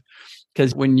stuff.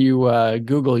 Because when you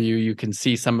Google you can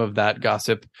see some of that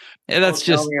gossip. And that's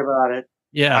Don't tell just, me about it.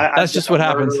 yeah, I've that's been just a what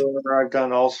happens. murderer. I've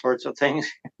done all sorts of things.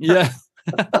 Yeah.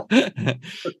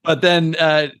 But then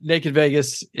Naked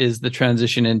Vegas is the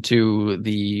transition into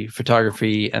the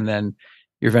photography, and then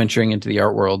you're venturing into the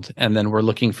art world. And then we're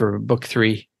looking for book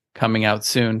 3 coming out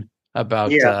soon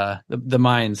about Yeah. the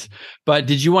mines. But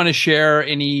did you want to share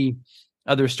any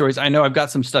other stories? I know I've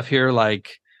got some stuff here like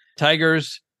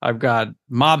tigers. I've got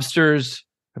mobsters.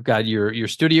 I've got your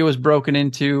studio was broken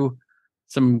into.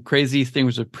 Some crazy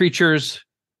things with preachers,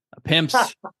 pimps.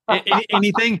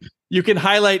 Anything you can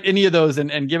highlight any of those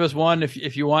and give us one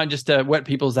if you want, just to whet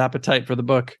people's appetite for the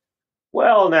book.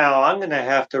 Well, now I'm going to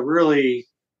have to really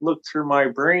look through my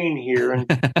brain here and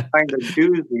find a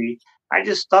doozy. I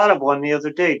just thought of one the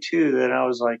other day too that I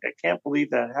was like, I can't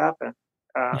believe that happened.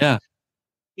 Uh, Yeah.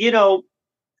 you know,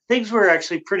 Things were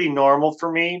actually pretty normal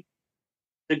for me.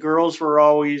 The girls were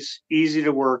always easy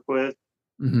to work with.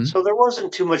 Mm-hmm. So there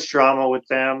wasn't too much drama with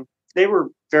them. They were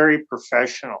very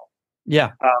professional.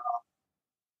 Yeah. Uh,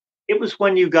 it was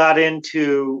when you got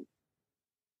into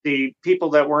the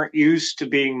people that weren't used to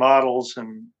being models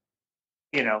and,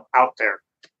 out there.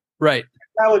 Right.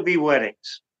 That would be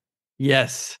weddings.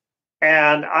 Yes.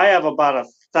 And I have about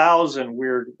 1,000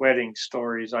 weird wedding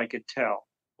stories I could tell.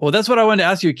 Well, that's what I wanted to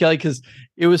ask you, Kelly, because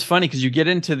it was funny because you get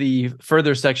into the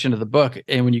further section of the book,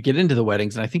 and when you get into the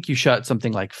weddings, and I think you shot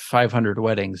something like 500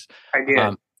 weddings. I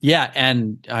did. Yeah,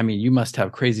 and I mean, you must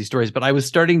have crazy stories, but I was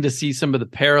starting to see some of the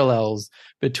parallels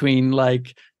between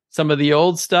like some of the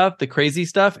old stuff, the crazy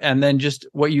stuff, and then just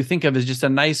what you think of as just a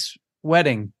nice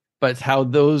wedding, but how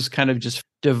those kind of just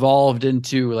devolved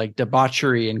into like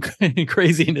debauchery and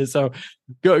craziness. So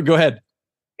go ahead.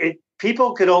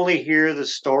 People could only hear the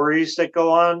stories that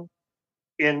go on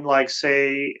in, like,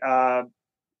 say, the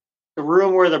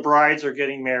room where the brides are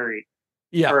getting married,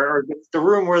 Yeah. or the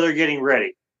room where they're getting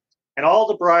ready, and all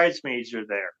the bridesmaids are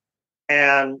there.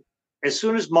 And as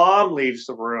soon as mom leaves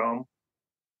the room,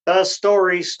 the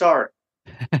stories start.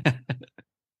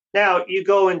 Now you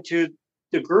go into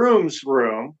the groom's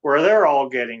room where they're all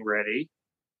getting ready,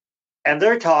 and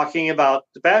they're talking about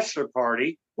the bachelor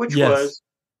party, which Yes. was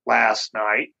last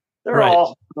night. They're Right.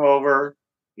 all over,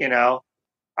 you know.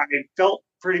 I felt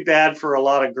pretty bad for a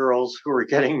lot of girls who were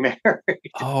getting married.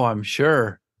 Oh, I'm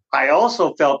sure. I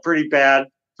also felt pretty bad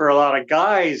for a lot of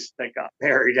guys that got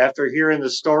married after hearing the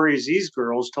stories these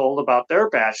girls told about their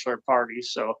bachelor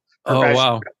parties. Or Oh,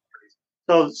 bachelor.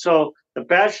 wow. So the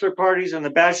bachelor parties and the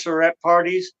bachelorette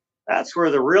parties, that's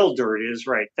where the real dirt is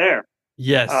right there.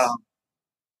 Yes. Um,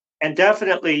 and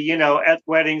definitely, at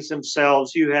weddings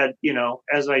themselves, you had,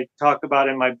 as I talk about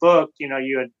in my book, you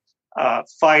had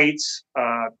fights,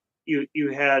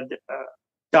 you had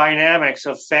dynamics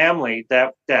of family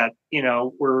that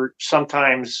were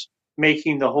sometimes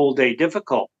making the whole day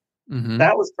difficult. Mm-hmm.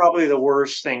 That was probably the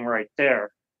worst thing right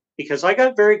there, because I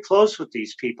got very close with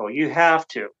these people. You have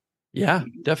to. Yeah,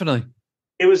 definitely.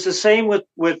 It was the same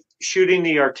with shooting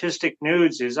the artistic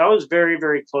nudes. Is I was very,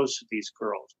 very close to these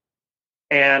girls,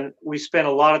 and we spent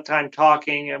a lot of time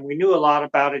talking, and we knew a lot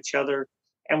about each other,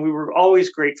 and we were always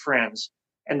great friends,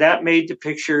 and that made the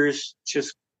pictures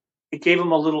just, it gave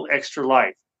them a little extra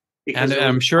life, And because there was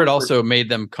I'm a sure it comfort. also made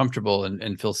them comfortable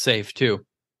and feel safe too.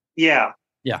 Yeah.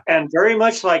 Yeah. And very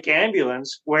much like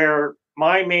Ambulance, where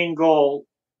my main goal,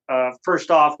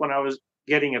 first off, when I was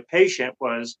getting a patient,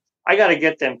 was I got to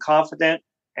get them confident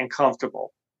and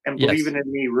comfortable and Yes. believing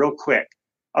in me real quick.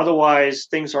 Otherwise,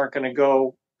 things aren't going to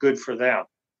go good for them.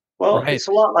 Well, Right. it's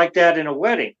a lot like that in a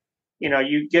wedding.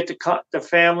 You get the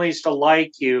families to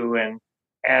like you,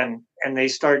 and they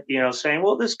start, saying,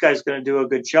 well, this guy's going to do a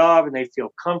good job, and they feel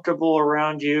comfortable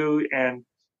around you.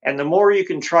 And the more you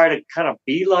can try to kind of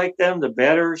be like them, the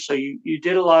better. So you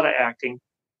did a lot of acting,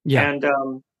 Yeah. and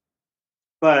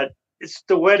but it's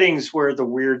the weddings where the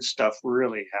weird stuff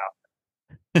really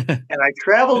happened. And I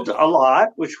traveled a lot,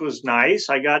 which was nice.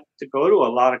 I got to go to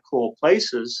a lot of cool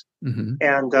places, Mm-hmm.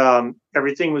 and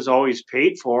everything was always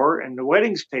paid for, and the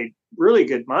weddings paid really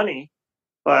good money.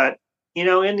 But in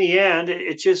the end,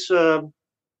 it just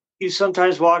you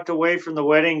sometimes walked away from the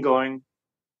wedding going,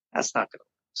 "That's not going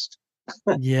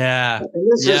to last." Yeah.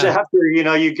 And this is Yeah. after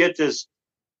you get this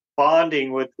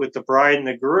bonding with the bride and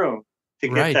the groom to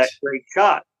get Right. that great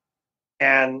shot,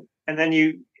 and then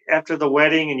you, after the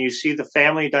wedding, and you see the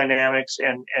family dynamics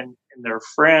and their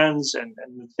friends, and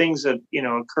the things that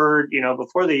occurred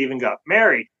before they even got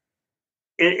married.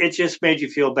 It just made you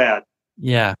feel bad.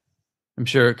 Yeah. I'm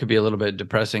sure it could be a little bit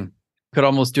depressing. Could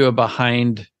almost do a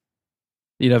behind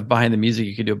the music,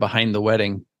 you could do a behind the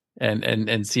wedding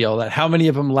and see all that. How many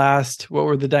of them last? What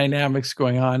were the dynamics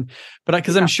going on? But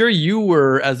because I'm Yeah. sure you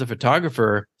were, as a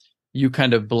photographer, you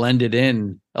kind of blended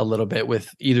in a little bit with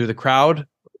either the crowd,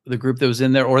 the group that was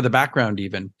in there, or the background,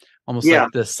 even almost Yeah,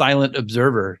 like the silent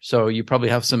observer. So you probably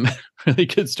have some really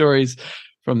good stories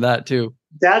from that too.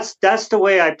 that's the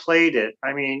way I played it.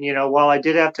 I mean, while I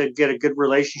did have to get a good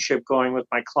relationship going with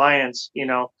my clients,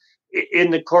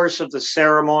 in the course of the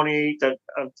ceremony, the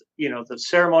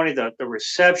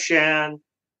reception,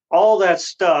 all that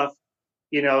stuff,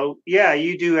 yeah,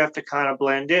 you do have to kind of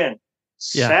blend in.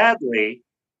 Yeah. Sadly,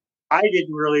 I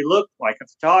didn't really look like a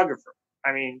photographer.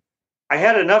 I mean, I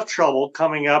had enough trouble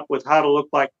coming up with how to look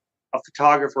like a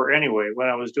photographer anyway when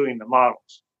I was doing the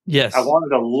models. I Yes.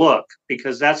 wanted to look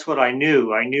because that's what I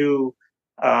knew. I knew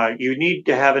you need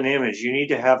to have an image, you need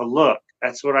to have a look.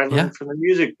 That's what I Yeah. learned from the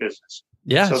music business.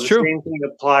 Yeah. So It's the true. same thing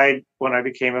applied when I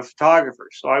became a photographer.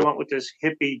 So I went with this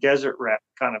hippie desert rat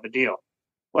kind of a deal.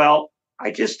 Well,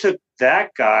 I just took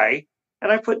that guy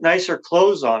and I put nicer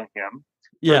clothes on him.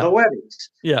 for the Yeah. weddings.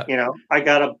 Yeah. I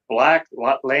got a black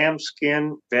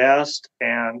lambskin vest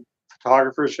and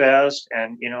photographer's vest,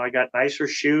 and I got nicer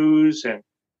shoes,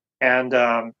 and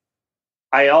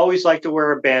I always like to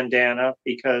wear a bandana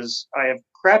because I have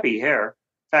crappy hair.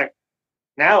 In fact,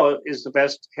 now is the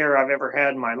best hair I've ever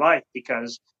had in my life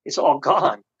because it's all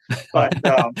gone. But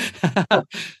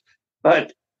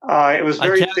but it was I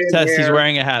very can't thin attest he's hair.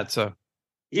 wearing a hat, so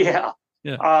Yeah.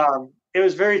 yeah. It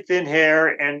was very thin hair,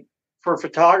 and for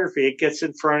photography, it gets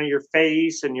in front of your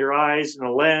face and your eyes and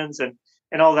the lens and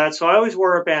all that. So I always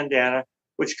wore a bandana,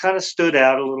 which kind of stood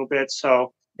out a little bit.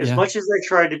 So as Yeah. much as I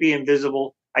tried to be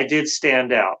invisible, I did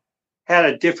stand out. Had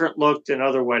a different look than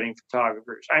other wedding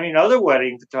photographers. I mean, other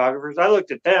wedding photographers, I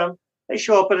looked at them, they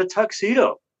show up in a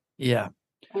tuxedo. Yeah.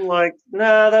 I'm like,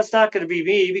 nah, that's not going to be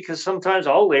me because sometimes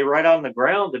I'll lay right on the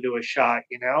ground to do a shot,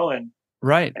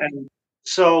 Right. and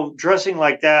so dressing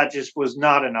like that just was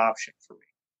not an option for me.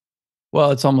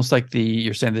 Well, it's almost like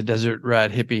you're saying the desert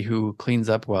rat hippie who cleans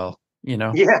up well, you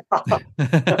know? Yeah.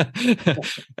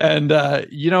 And,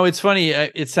 it's funny.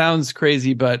 It sounds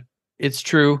crazy, but it's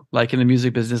true. Like in the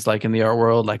music business, like in the art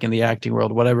world, like in the acting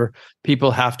world, whatever,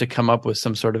 people have to come up with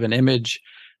some sort of an image.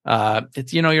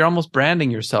 It's, you're almost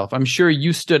branding yourself. I'm sure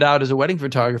you stood out as a wedding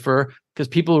photographer because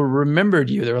people remembered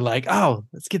you. They were like, oh,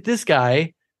 let's get this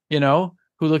guy,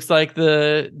 who looks like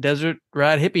the desert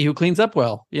rat hippie who cleans up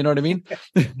well. You know what I mean?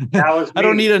 That was I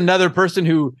don't me. need another person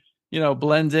who,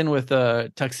 blends in with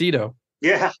a tuxedo.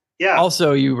 Yeah. Yeah.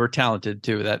 Also, you were talented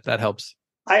too. That helps.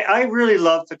 I really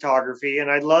love photography and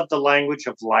I love the language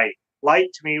of light. Light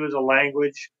to me was a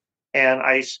language and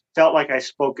felt like I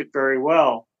spoke it very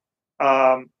well.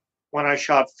 When I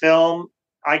shot film,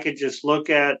 I could just look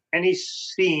at any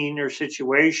scene or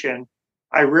situation.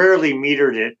 I rarely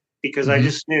metered it because I Mhm.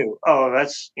 just knew, oh,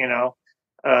 that's,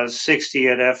 60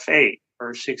 at f8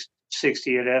 or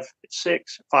 60 at f6,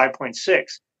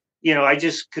 5.6. I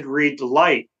just could read the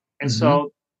light. And Mhm.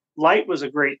 so light was a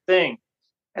great thing.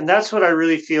 And that's what I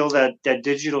really feel that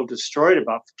digital destroyed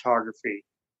about photography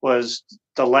was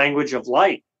the language of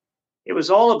light. It was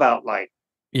all about light.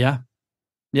 Yeah.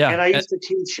 Yeah. And I used to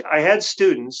teach, I had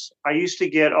students, I used to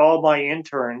get all my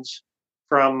interns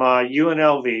from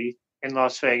UNLV in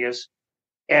Las Vegas,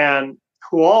 and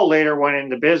who all later went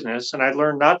into business. And I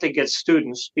learned not to get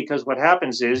students because what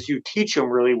happens is you teach them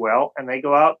really well and they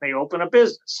go out and they open a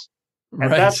business.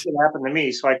 And that's Right. what happened to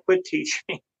me. So I quit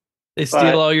teaching. They steal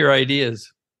But all your ideas.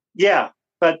 yeah,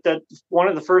 but one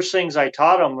of the first things I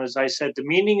taught them was I said, the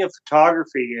meaning of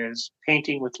photography is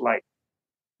painting with light,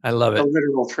 I love the it.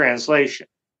 literal translation.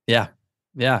 Yeah.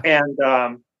 Yeah.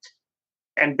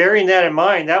 And bearing that in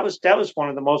mind, that was one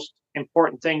of the most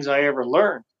important things I ever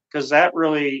learned because that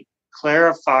really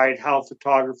clarified how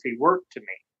photography worked to me.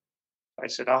 I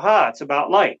said, aha, it's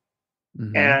about light.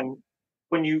 Mhm. And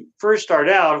when you first start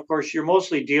out, of course, you're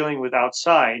mostly dealing with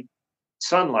outside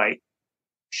sunlight,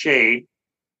 shade.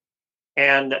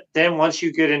 And then once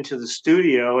you get into the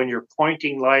studio and you're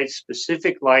pointing lights,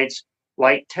 specific lights,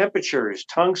 light temperatures,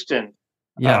 tungsten,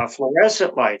 Yeah.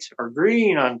 fluorescent lights, or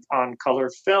green on color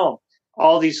film,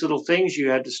 all these little things you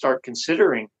had to start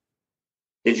considering.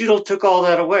 Digital took all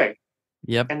that away.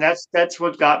 Yep. And that's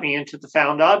what got me into the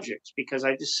found objects because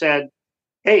I just said,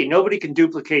 hey, nobody can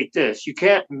duplicate this. You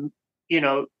can't, you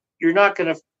know, you're not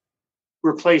going to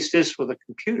replace this with a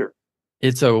computer.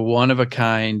 It's a one of a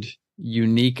kind,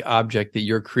 unique object that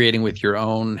you're creating with your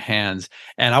own hands.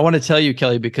 And I want to tell you,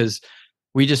 Kelly, because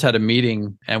we just had a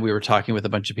meeting and we were talking with a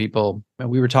bunch of people and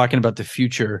we were talking about the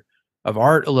future of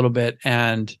art a little bit.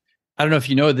 And I don't know if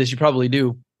you know this, you probably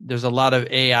do. There's a lot of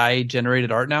AI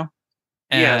generated art now.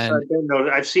 Yes,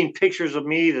 And I've seen pictures of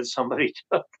me that somebody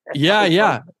took. yeah,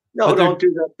 yeah. No, But don't they're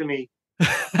do that to me.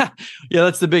 yeah,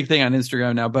 that's the big thing on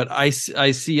Instagram now. But I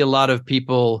see a lot of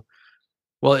people.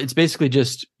 Well, it's basically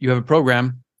just you have a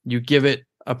program, you give it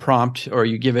a prompt or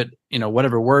you give it,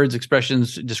 whatever words,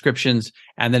 expressions, descriptions,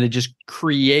 and then it just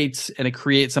creates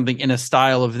something in a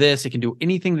style of this. It can do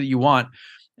anything that you want.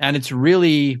 And it's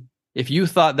really, if you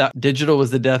thought that digital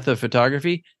was the death of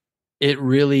photography, it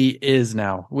really is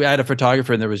now. We had a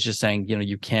photographer and there was just saying,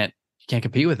 you can't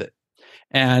compete with it.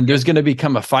 And Yeah. there's going to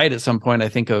become a fight at some point, I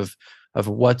think, of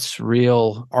what's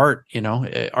real art.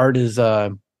 Art is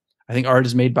I think art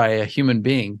is made by a human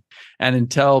being. And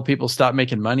until people stop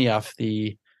making money off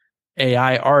the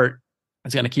AI art,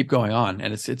 it's going to keep going on.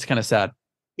 And it's kind of sad.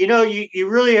 You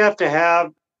really have to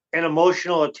have an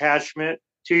emotional attachment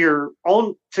to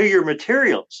your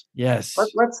materials. Yes.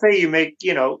 Let's say you make,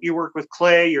 you work with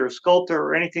clay, you're a sculptor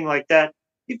or anything like that.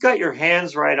 You've got your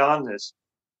hands right on this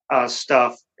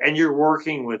stuff and you're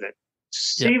working with it. Yep.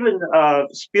 Steven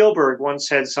Spielberg once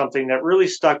said something that really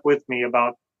stuck with me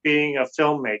about being a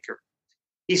filmmaker.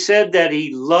 He said that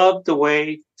he loved the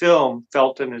way film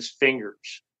felt in his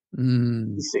fingers.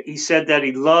 Mm, He said that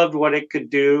he loved what it could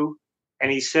do,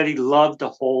 and he said he loved to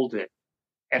hold it.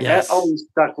 And that yes. always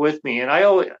stuck with me. And I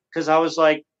always, because I was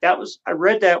like, I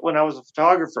read that when I was a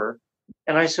photographer,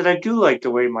 and I said, I do like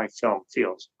the way my film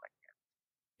feels.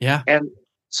 Yeah. And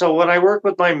so when I work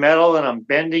with my metal and I'm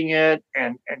bending it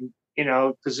and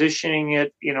positioning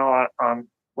it, on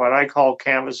what I call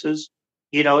canvases,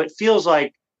 it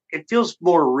feels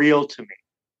more real to me.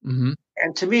 Hmm.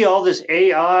 And to me, all this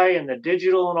AI and the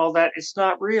digital and all that, it's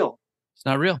not real. It's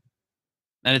not real.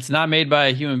 And it's not made by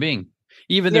a human being.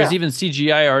 There's Yeah, even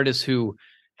CGI artists who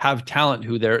have talent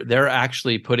who they're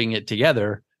actually putting it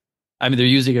together. I mean, they're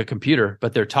using a computer,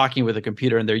 but they're talking with a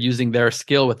computer and they're using their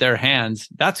skill with their hands.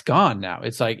 That's gone now.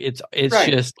 It's like it's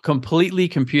right. just completely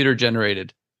computer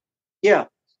generated. Yeah.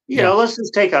 Yeah. Let's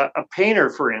just take a painter,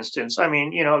 for instance. I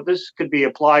mean, this could be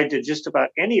applied to just about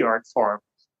any art form,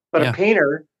 but Yeah.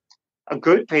 a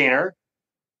good painter,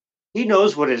 he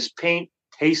knows what his paint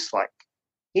tastes like.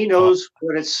 He Oh, knows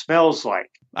what it smells like.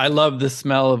 I love the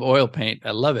smell of oil paint.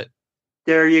 I love it.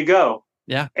 There you go.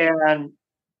 Yeah. And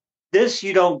this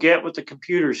you don't get with the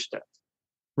computer stuff.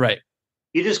 Right.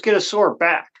 You just get a sore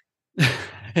back.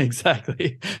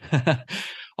 Exactly.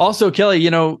 Also, Kelly,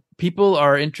 people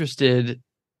are interested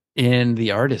in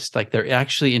the artist. Like they're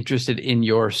actually interested in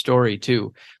your story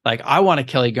too. Like I want a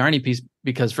Kelly Garni piece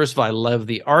because first of all, I love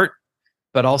the art,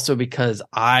 but also because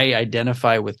I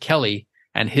identify with Kelly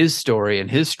and his story and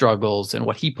his struggles and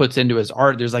what he puts into his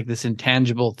art. There's like this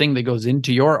intangible thing that goes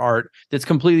into your art that's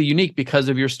completely unique because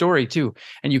of your story too.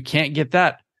 And you can't get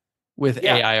that with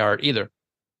Yeah. AI art either.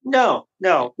 No,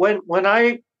 no. When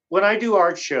I do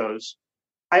art shows,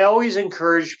 I always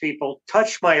encourage people,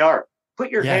 touch my art.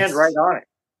 Put your hand right Yes. on it.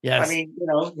 I Yes. mean,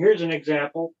 here's an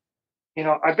example.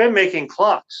 I've been making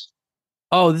clocks.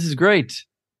 Oh, this is great.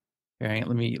 Here, hang on,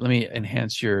 let me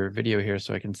enhance your video here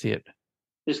so I can see it.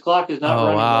 This clock is not Oh,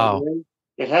 running right wow. away.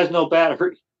 It has no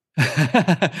battery.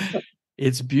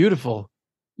 It's beautiful.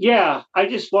 Yeah, I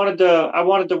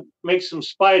wanted to make some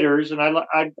spiders, and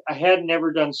I had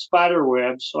never done spider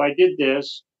webs, so I did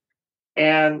this.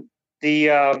 And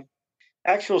the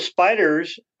actual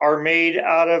spiders are made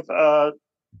out of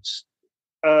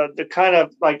the kind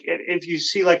of like if you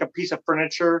see like a piece of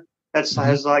furniture that Mhm.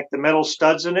 has like the metal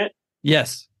studs in it.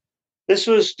 Yes. This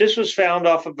was found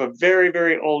off of a very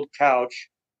very old couch,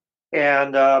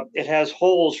 and it has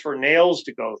holes for nails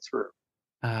to go through.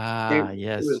 Ah, It was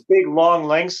yes. big long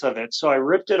lengths of it, so I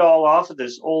ripped it all off of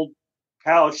this old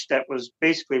couch that was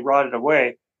basically rotted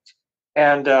away,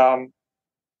 and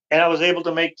I was able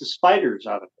to make the spiders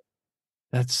out of it.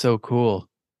 That's so cool.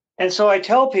 And so I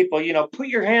tell people, put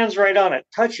your hands right on it,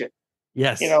 touch it. You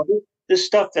Yes. know, this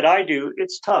stuff that I do,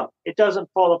 it's tough. It doesn't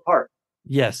fall apart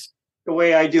Yes. the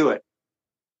way I do it.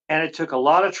 And it took a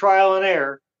lot of trial and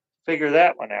error to figure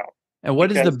that one out. And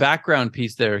what is the Because background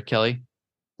piece there, Kelly?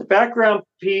 the background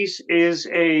piece is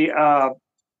a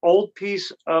old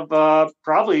piece of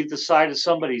probably the side of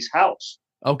somebody's house,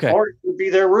 Okay. or it could be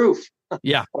their roof,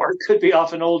 Yeah. or it could be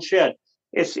off an old shed.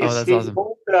 It's Oh, it's that's these awesome.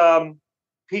 old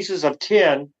pieces of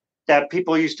tin that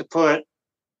people used to put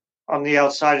on the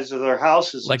outsides of their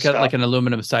houses and Like stuff. an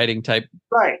aluminum siding type.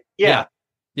 Right. Yeah. Yeah.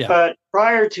 Yeah. But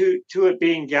prior to it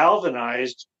being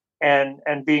galvanized and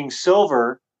being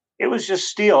silver, it was just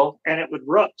steel and it would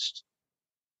rust.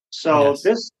 So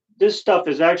Yes. this stuff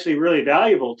is actually really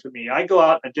valuable to me. I go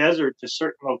out in the desert to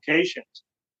certain locations,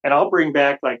 and I'll bring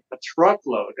back like a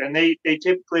truckload. And they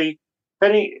typically,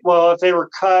 if they were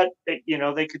cut,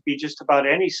 they could be just about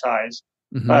any size.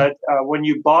 Hmm. But when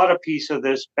you bought a piece of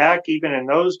this back, even in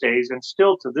those days, and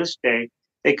still to this day,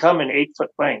 they come in 8 foot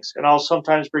lengths, and I'll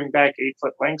sometimes bring back 8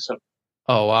 foot lengths of them.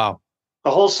 Oh, wow.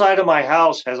 The whole side of my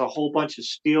house has a whole bunch of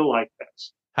steel like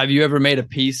this. Have you ever made a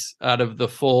piece out of the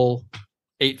full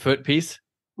 8-foot piece?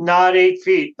 Not 8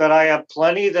 feet, but I have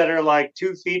plenty that are like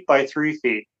 2 feet by 3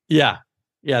 feet. Yeah.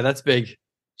 Yeah, that's big.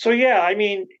 So yeah, I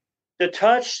mean, the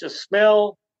touch, the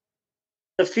smell,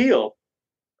 the feel,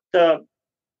 the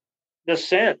the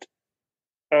scent,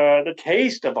 the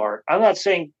taste of art. I'm not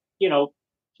saying,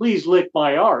 please lick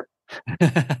my art,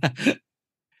 but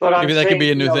I'm Maybe that could saying,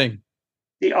 be a new thing.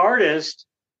 the artist,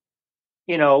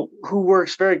 who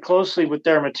works very closely with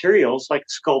their materials, like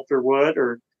sculptor would,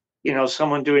 or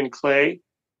someone doing clay,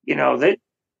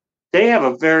 they have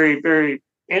a very very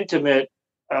intimate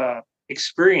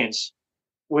experience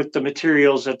with the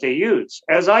materials that they use,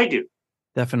 as I do.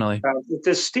 Definitely. With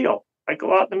this steel, I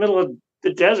go out in the middle of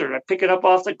the desert, I pick it up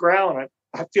off the ground,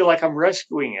 I feel like I'm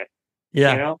rescuing it. You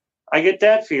Yeah. know, I get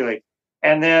that feeling.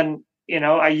 And then,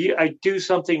 I do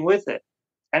something with it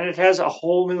and it has a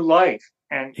whole new life.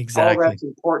 And all Exactly. that's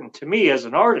important to me as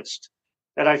an artist,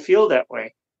 that I feel that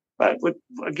way. But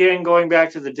again, going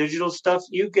back to the digital stuff,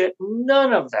 you get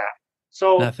none of that.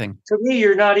 So Nothing. to me,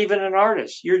 you're not even an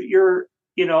artist. You're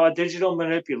a digital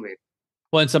manipulator.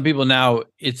 Well, and some people now,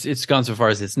 it's gone so far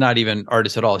as it's not even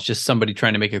artists at all. It's just somebody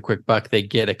trying to make a quick buck. They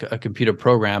get a computer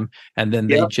program and then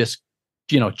they Yep. just,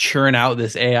 churn out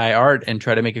this AI art and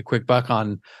try to make a quick buck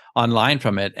online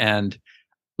from it. And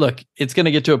look, it's going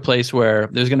to get to a place where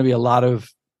there's going to be a lot of,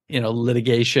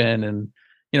 litigation. And,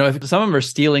 if some of them are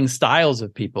stealing styles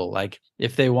of people, like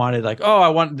if they wanted like, oh, I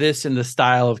want this in the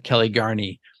style of Kelly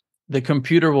Garni, the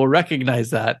computer will recognize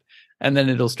that. And then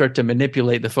it'll start to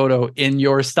manipulate the photo in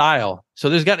your style. So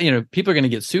there's got, people are going to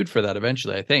get sued for that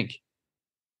eventually, I think.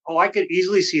 Oh, I could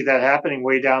easily see that happening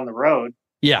way down the road.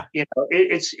 Yeah.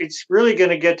 It's really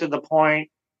going to get to the point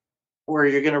where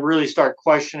you're going to really start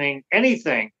questioning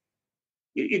anything.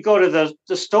 You go to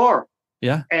the store,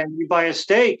 Yeah. and you buy a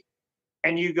steak,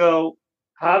 and you go,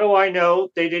 how do I know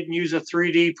they didn't use a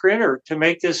 3D printer to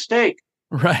make this steak?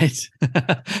 Right.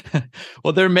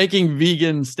 Well, they're making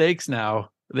vegan steaks now.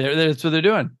 That's what they're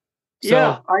doing. So,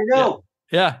 yeah, I know.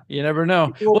 Yeah, you never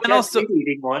know. Well, and also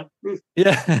eating one.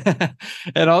 Yeah.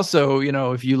 And also,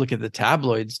 if you look at the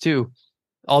tabloids too,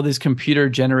 all these computer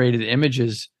generated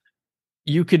images,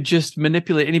 you could just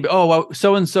manipulate anybody. Oh, well,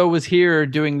 so and so was here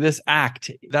doing this act.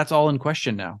 That's all in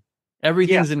question now.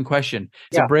 Everything's in question.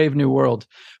 It's a brave new world.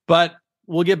 But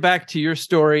we'll get back to your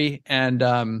story. And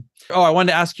I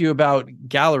wanted to ask you about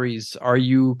galleries. Are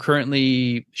you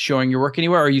currently showing your work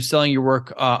anywhere? Or are you selling your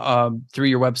work through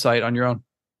your website on your own?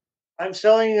 I'm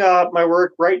selling my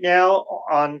work right now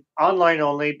on online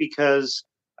only because,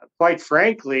 quite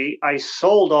frankly, I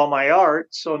sold all my art.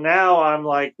 So now I'm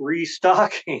like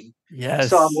restocking.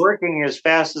 Yes. So I'm working as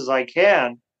fast as I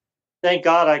can. Thank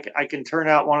God I can turn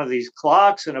out one of these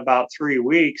clocks in about 3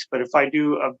 weeks. But if I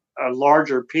do a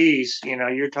larger piece,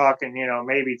 you're talking,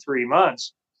 maybe 3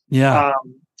 months. Yeah.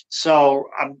 So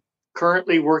I'm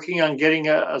currently working on getting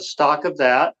a stock of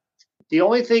that. The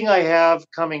only thing I have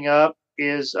coming up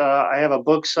is I have a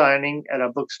book signing at a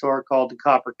bookstore called the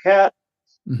Copper Cat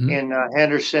in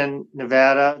Henderson,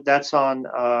 Nevada. That's on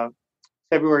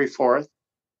February 4th.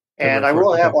 And I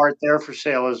will have art there for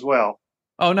sale as well.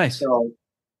 Oh, nice. So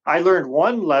I learned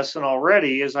one lesson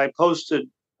already is I posted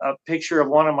a picture of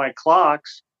one of my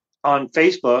clocks on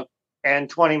Facebook, and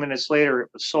 20 minutes later it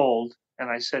was sold.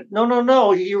 And I said,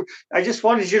 no, I just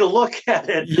wanted you to look at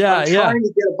it. Yeah, I'm trying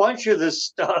to get a bunch of this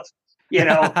stuff,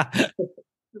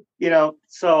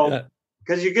 so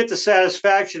because you get the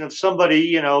satisfaction of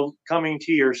somebody, coming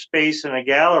to your space in a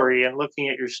gallery and looking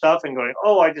at your stuff and going,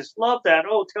 oh, I just love that.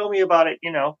 Oh, tell me about it.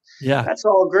 Yeah. That's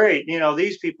all great.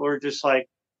 These people are just like,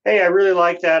 hey, I really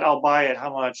like that. I'll buy it.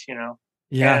 How much,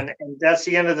 Yeah. And that's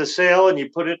the end of the sale, and you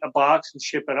put it in a box and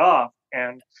ship it off.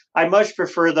 And I much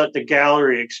prefer the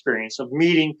gallery experience of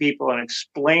meeting people and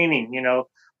explaining,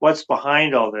 what's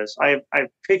behind all this. I have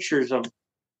pictures of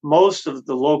most of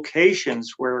the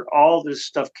locations where all this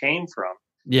stuff came from.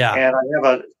 Yeah. And I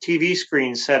have a TV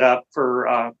screen set up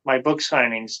for my book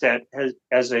signings that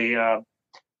has a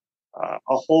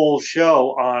whole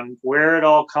show on where it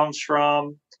all comes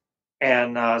from.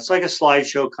 And it's like a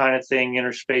slideshow kind of thing,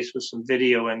 interspaced with some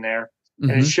video in there.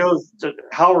 And it shows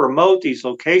how remote these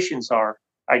locations are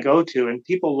I go to. And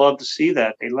people love to see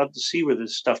that. They love to see where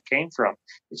this stuff came from.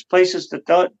 It's places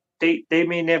that they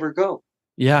may never go.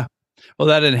 Yeah. Well,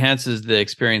 that enhances the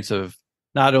experience of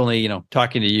not only,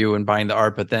 talking to you and buying the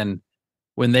art, but then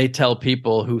when they tell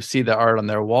people who see the art on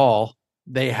their wall,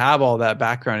 they have all that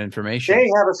background information. They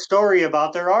have a story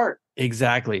about their art.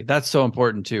 Exactly. That's so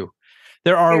important too.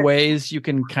 There are ways you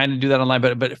can kind of do that online,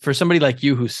 but for somebody like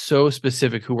you who's so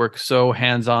specific, who works so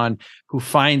hands-on, who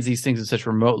finds these things in such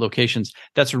remote locations,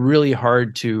 that's really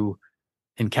hard to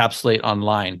encapsulate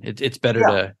online. It's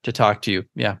better to talk to you.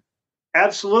 Yeah.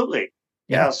 Absolutely.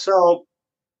 Yeah. So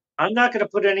I'm not going to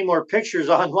put any more pictures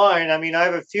online. I mean, I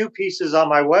have a few pieces on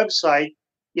my website,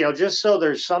 just so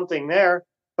there's something there.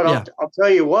 But I'll tell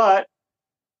you what,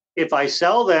 if I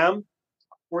sell them,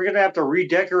 we're going to have to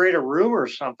redecorate a room or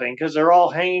something because they're all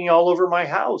hanging all over my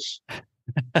house.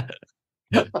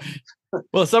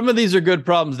 Well, some of these are good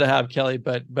problems to have, Kelly,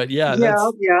 but yeah.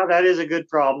 That is a good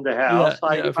problem to have.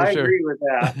 I agree with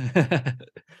that.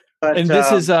 But, and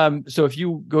this is, so if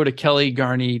you go to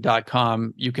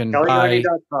kellygarni.com, you can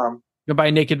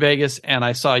buy Naked Vegas. And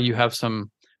I saw you have some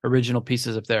original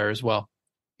pieces up there as well.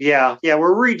 Yeah.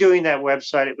 We're redoing that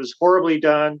website. It was horribly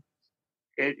done.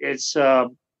 It's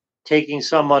taking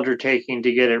some undertaking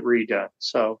to get it redone.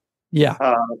 So Yeah.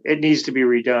 It needs to be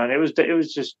redone. It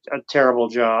was just a terrible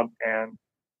job, and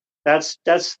that's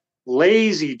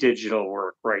lazy digital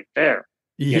work right there.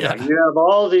 Yeah. You have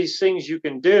all these things you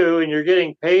can do, and you're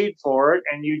getting paid for it,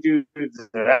 and you do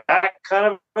that kind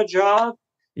of a job.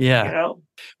 You Yeah. know,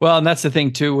 Well, and that's the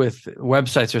thing too with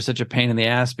websites are such a pain in the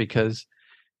ass because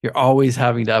you're always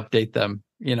having to update them,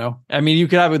 you know. I mean, you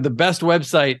could have the best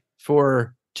website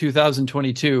for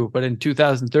 2022, but in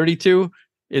 2032,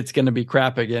 it's going to be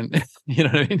crap again. You know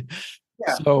what I mean?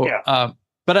 yeah, So, yeah.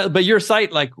 but your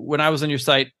site, like when I was on your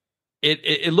site,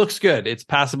 it looks good. It's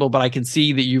passable, but I can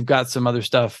see that you've got some other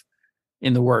stuff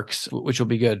in the works, which will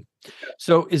be good.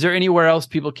 So, is there anywhere else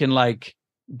people can like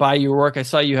buy your work? I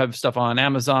saw you have stuff on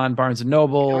Amazon, Barnes and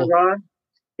Noble. Amazon.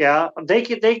 Yeah, they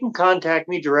can contact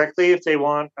me directly if they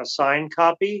want a signed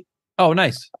copy. Oh,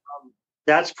 nice.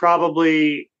 That's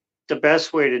probably the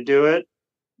best way to do it.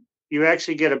 You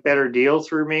actually get a better deal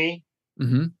through me,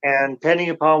 Mm-hmm. and depending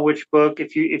upon which book,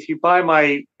 if you buy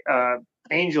my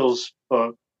Angels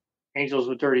book, Angels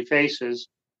with Dirty Faces,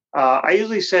 I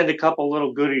usually send a couple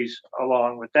little goodies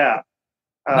along with that.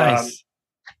 Um, Nice.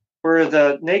 for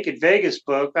the Naked Vegas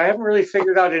book, I haven't really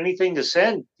figured out anything to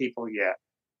send people yet.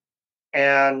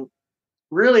 And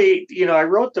really, I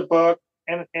wrote the book,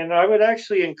 and I would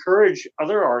actually encourage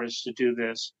other artists to do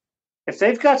this. If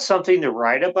they've got something to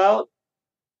write about,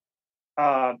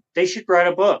 they should write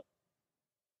a book,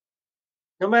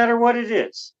 no matter what it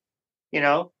is.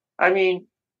 I mean,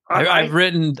 I've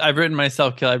written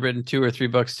myself, Kill. I've written 2 or 3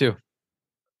 books too.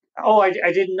 I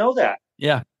didn't know that.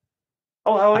 Yeah.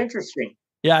 Oh, how interesting.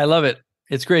 Yeah, I love it.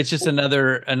 It's great. It's just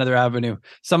another avenue.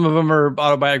 Some of them are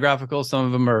autobiographical, some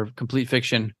of them are complete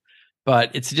fiction,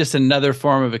 but it's just another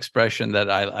form of expression that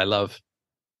I love.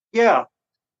 Yeah. Yeah.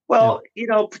 Well,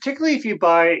 particularly if you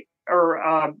buy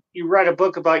or you write a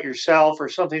book about yourself or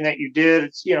something that you did,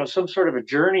 it's, some sort of a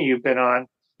journey you've been on.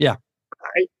 Yeah.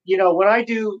 When I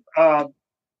do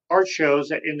art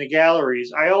shows in the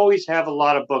galleries, I always have a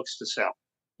lot of books to sell,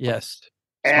 Yes.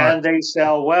 Smart. and they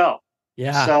sell well.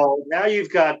 Yeah. So now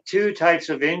you've got two types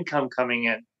of income coming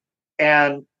in.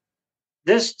 And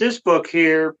this book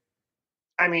here,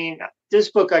 I mean, this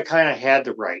book I kind of had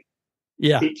to write.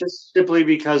 Yeah. Just simply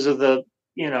because of the,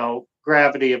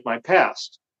 gravity of my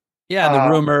past. Yeah. And the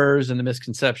rumors and the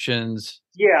misconceptions.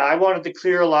 Yeah, I wanted to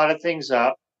clear a lot of things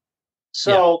up.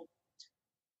 Yeah. So,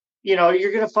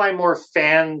 you're going to find more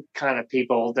fan kind of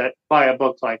people that buy a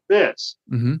book like this.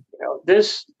 Mm-hmm.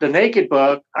 The Naked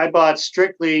book, I bought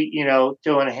strictly,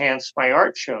 to enhance my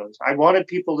art shows. I wanted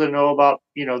people to know about,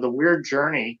 the weird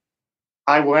journey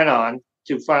I went on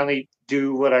to finally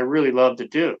do what I really love to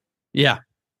do. Yeah.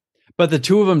 But the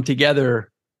two of them together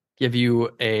give you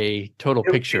a total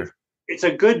picture. It's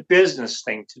a good business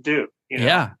thing to do.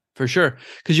 Yeah, for sure.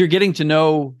 Because you're getting to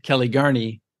know Kelly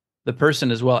Garni, the person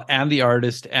as well, and the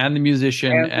artist and the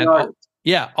musician and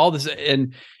all this,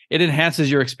 and it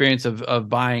enhances your experience of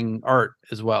buying art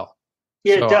as well.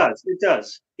 Yeah, so, it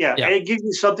does. Yeah. It gives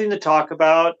you something to talk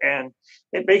about, and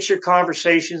it makes your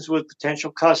conversations with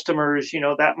potential customers,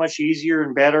 that much easier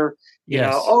and better.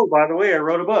 Oh, by the way, I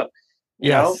wrote a book.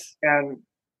 You know,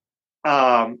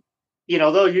 and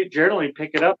they'll you generally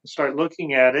pick it up and start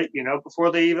looking at it,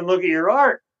 before they even look at your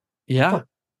art. Yeah.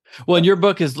 Well, and your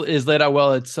book is laid out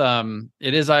well. It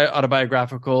is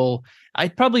autobiographical.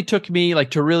 It probably took me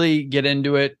to really get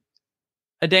into it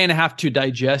a day and a half to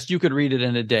digest. You could read it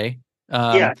in a day.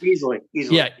 Easily.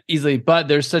 Yeah, easily. But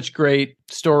there's such great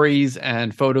stories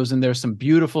and photos, and there's some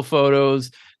beautiful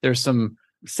photos. There's some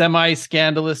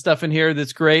semi-scandalous stuff in here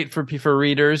that's great for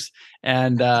readers.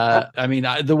 And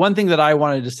the one thing that I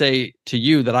wanted to say to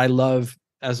you that I love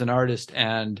as an artist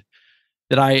and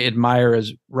that I admire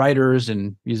as writers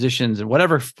and musicians and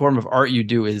whatever form of art you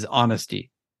do is honesty.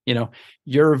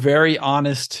 You're very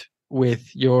honest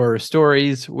with your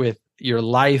stories, with your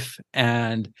life.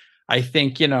 And I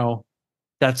think,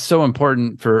 that's so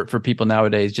important for people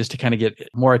nowadays, just to kind of get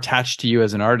more attached to you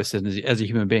as an artist and as a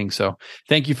human being. So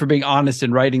thank you for being honest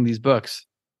and writing these books.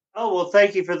 Oh, well,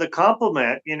 thank you for the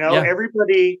compliment.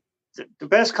 Everybody, the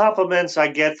best compliments I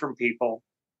get from people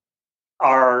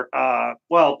are,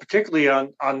 particularly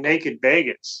on Naked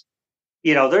Vegas.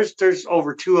 There's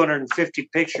over 250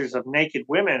 pictures of naked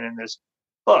women in this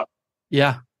book.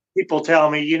 Yeah. People tell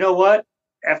me, you know what?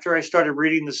 After I started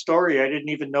reading the story, I didn't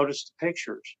even notice the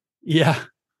pictures. Yeah.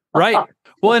 Right.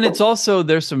 Well, and it's also,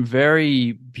 there's some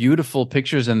very beautiful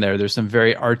pictures in there. There's some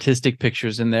very artistic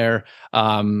pictures in there.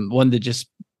 One that just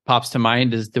pops to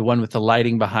mind is the one with the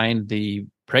lighting behind the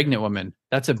pregnant woman.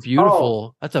 That's a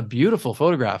beautiful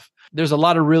photograph. There's a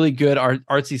lot of really good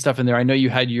artsy stuff in there. I know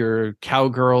you had your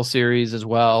Cowgirl series as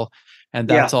well. and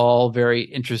Yeah. that's all very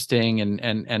interesting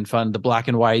and fun. The black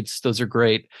and whites, those are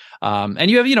great.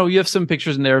 And you have some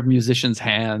pictures in there of musicians'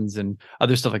 hands and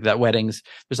other stuff like that, weddings.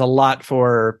 There's a lot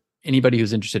for anybody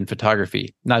who's interested in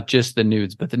photography, not just the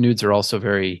nudes, but the nudes are also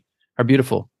are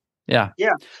beautiful. Yeah.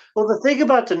 Yeah. Well, the thing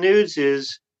about the nudes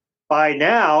is by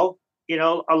now,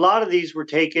 a lot of these were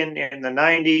taken in the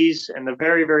 90s and the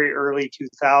very, very early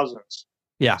 2000s.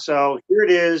 Yeah. So here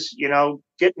it is,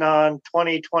 getting on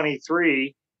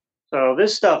 2023. So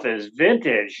this stuff is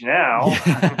vintage now.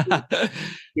 Yeah,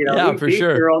 yeah, for These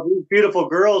sure. girls, these beautiful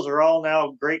girls are all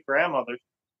now great grandmothers.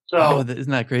 Oh, So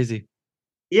isn't that crazy?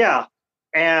 yeah.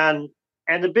 And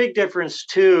the big difference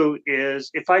too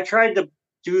is if I tried to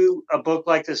do a book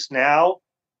like this now,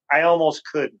 I almost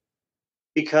couldn't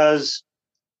because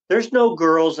there's no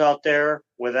girls out there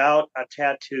without a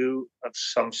tattoo of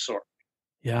some sort.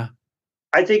 Yeah.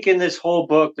 I think in this whole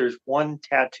book, there's one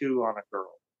tattoo on a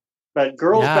girl. But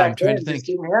girls Yeah, back I'm trying to then just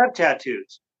think. didn't have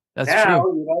tattoos. That's Now,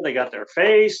 true. they got their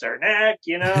face, their neck,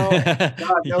 and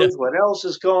God Yeah. knows what else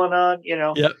is going on.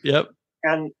 Yep. Yep.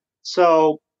 And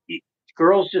so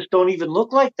girls just don't even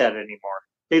look like that anymore.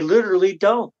 They literally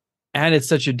don't. And it's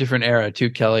such a different era too,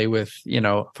 Kelly, with,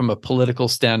 from a political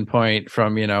standpoint,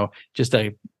 from, just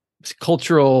a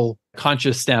cultural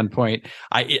conscious standpoint.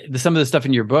 Some of the stuff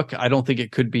in your book, I don't think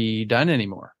it could be done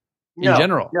anymore in No,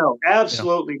 general. no,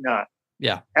 absolutely not.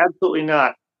 Yeah. Absolutely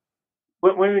not.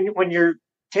 When you're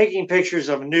taking pictures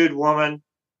of a nude woman,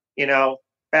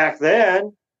 back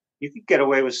then, you could get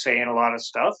away with saying a lot of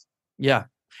stuff. Yeah.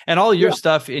 And all your Yeah.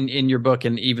 stuff in your book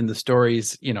and even the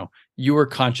stories, you were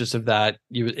conscious of that.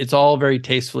 It's all very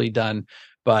tastefully done,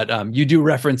 but you do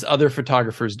reference other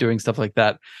photographers doing stuff like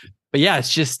that. But yeah,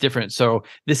 it's just different. So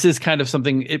this is kind of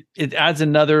something, it adds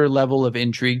another level of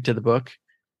intrigue to the book,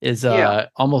 is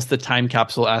almost the time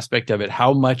capsule aspect of it,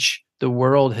 how much the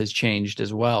world has changed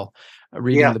as well,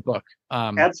 reading the book.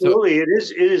 Absolutely. It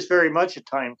is very much a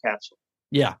time capsule.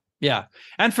 Yeah. Yeah.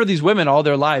 And for these women all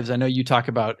their lives, I know you talk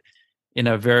about in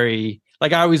a very,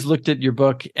 like, I always looked at your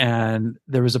book and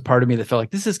there was a part of me that felt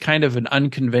like this is kind of an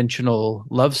unconventional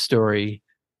love story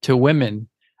to women.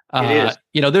 It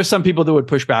is. There's some people that would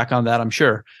push back on that, I'm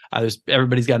sure.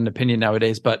 Everybody's got an opinion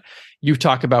nowadays, but you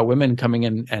talk about women coming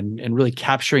in and really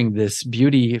capturing this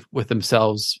beauty with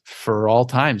themselves for all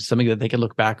times, something that they can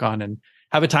look back on and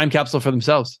have a time capsule for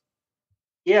themselves.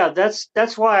 Yeah,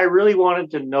 that's why I really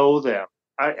wanted to know them.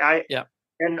 Yeah.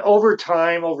 And over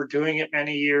time, over doing it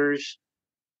many years,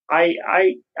 I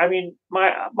mean,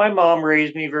 my mom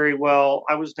raised me very well.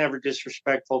 I was never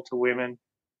disrespectful to women,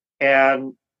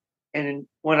 and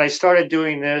when I started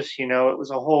doing this, it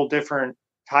was a whole different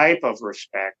type of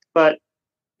respect. But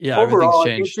Yeah, everything's overall, it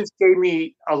changed. just gave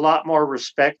me a lot more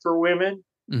respect for women,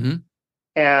 Mm-hmm.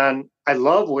 and I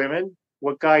love women.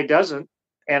 What guy doesn't?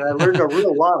 And I learned a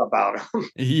real lot about them.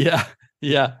 Yeah.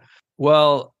 Yeah.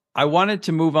 Well, I wanted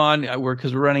to move on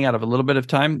because we're running out of a little bit of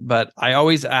time, but I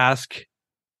always ask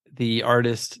the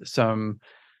artist some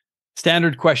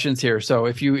standard questions here. So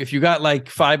if you got like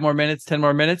 5 more minutes, 10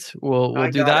 more minutes, we'll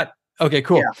do that. It. Okay,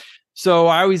 cool. Yeah. So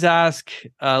I always ask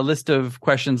a list of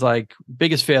questions like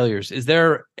biggest failures. Is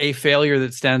there a failure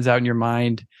that stands out in your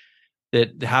mind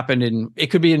that happened it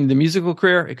could be in the musical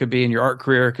career, it could be in your art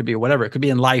career, it could be whatever, it could be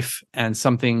in life, and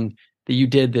something that you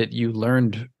did that you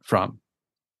learned from?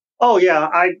 Oh yeah,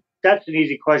 that's an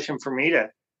easy question for me to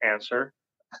answer.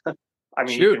 I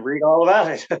mean, Shoot. You can read all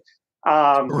about it.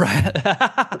 Right.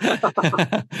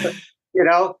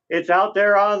 It's out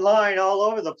there online all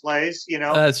over the place,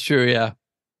 That's true, yeah.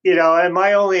 And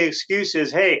my only excuse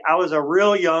is, hey, I was a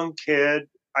real young kid.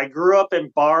 I grew up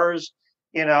in bars,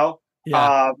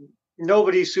 Yeah.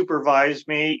 Nobody supervised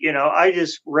me. I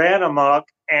just ran amok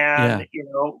and,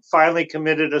 finally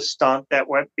committed a stunt that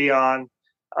went beyond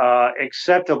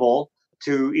acceptable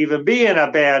to even be in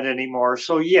a band anymore.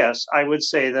 So, yes, I would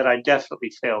say that I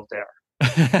definitely failed there.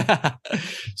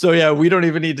 So, yeah, we don't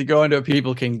even need to go into it.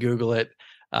 People can Google it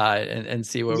and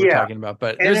see what we're talking about.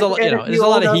 But there's a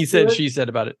lot of he said, she said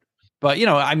about it. But,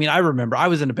 I mean, I remember I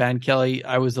was in a band, Kelly.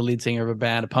 I was the lead singer of a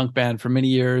band, a punk band for many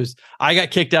years. I got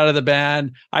kicked out of the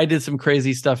band. I did some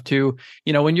crazy stuff too.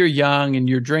 When you're young and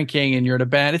you're drinking and you're in a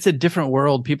band, it's a different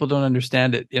world. People don't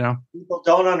understand it, People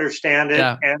don't understand it.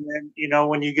 Yeah. And then,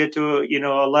 when you get to,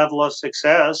 a level of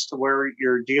success to where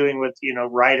you're dealing with,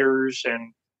 writers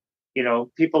and,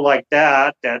 people like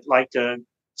that like to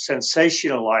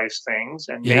sensationalize things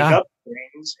and make up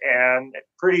things, and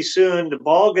pretty soon the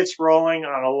ball gets rolling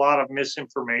on a lot of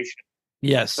misinformation.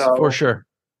 Yes, for sure.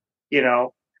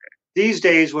 These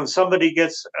days when somebody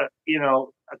gets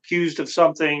accused of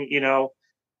something,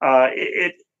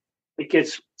 it it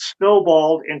gets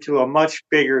snowballed into a much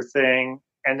bigger thing,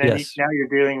 and then Yes. now you're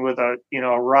dealing with a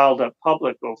riled up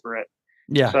public over it.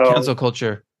 Yeah. So Cancel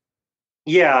culture.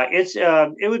 yeah,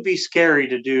 it would be scary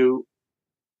to do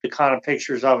the kind of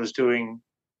pictures I was doing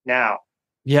now.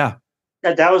 Yeah.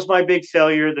 That was my big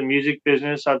failure, the music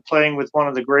business. I'm playing with one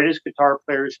of the greatest guitar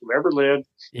players who ever lived,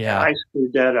 and Yeah. I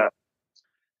screwed that up.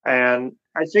 And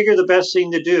I figure the best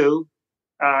thing to do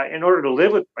in order to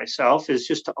live with myself is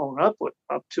just to own up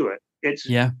to it.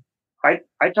 Yeah.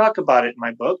 I talk about it in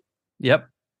my book, Yep.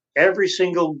 every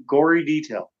single gory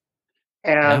detail,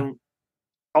 Yeah. and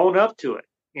own up to it.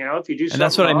 If you do And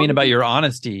that's something what I mean wrong, about your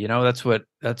honesty. That's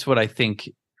what I think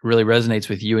really resonates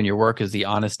with you and your work is the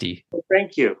honesty.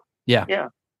 thank you. Yeah. Yeah.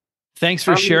 Thanks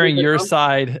for I'm sharing even, your I'm,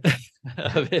 side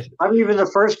of it. I'm even the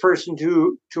first person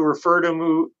to refer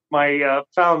to my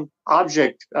found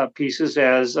object pieces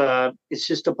as it's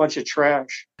just a bunch of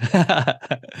trash.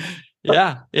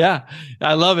 Yeah, yeah.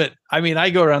 I love it. I mean,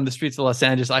 I go around the streets of Los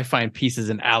Angeles, I find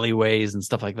pieces in alleyways and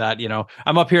stuff like that.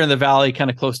 I'm up here in the valley, kind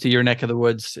of close to your neck of the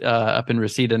woods, up in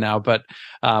Reseda now, but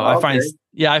I find Okay.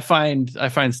 yeah, I find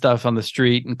stuff on the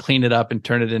street and clean it up and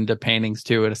turn it into paintings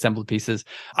too and assembled pieces.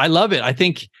 I love it. I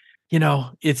think,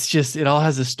 it's just it all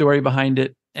has a story behind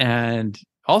it. And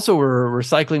also we're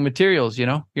recycling materials,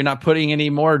 you're not putting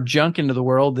any more junk into the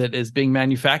world that is being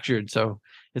manufactured. So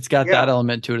it's got Yeah. that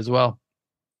element to it as well.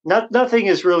 Nothing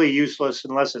is really useless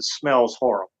unless it smells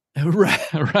horrible.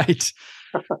 Right.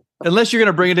 Unless you're going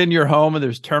to bring it into your home and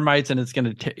there's termites and it's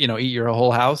going to, eat your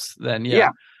whole house, then yeah.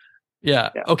 Yeah.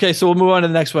 Okay. So we'll move on to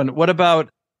the next one. What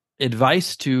about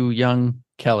advice to young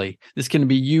Kelly? This can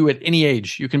be you at any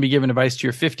age. You can be giving advice to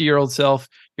your 50-year-old self,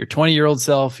 your 20-year-old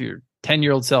self, your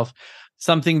 10-year-old self,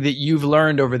 something that you've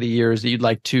learned over the years that you'd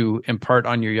like to impart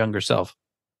on your younger self.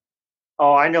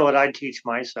 Oh, I know what I'd teach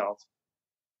myself.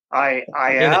 I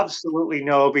Hit it. absolutely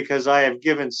know because I have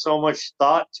given so much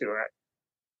thought to it.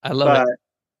 I love But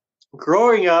it.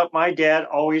 growing up, my dad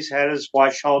always had us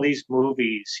watch all these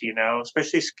movies,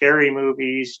 especially scary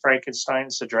movies,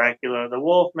 Frankenstein's, the Dracula, the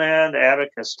Wolfman, the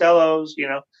Abbott Costellos,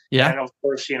 Yeah. and of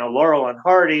course, Laurel and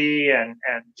Hardy and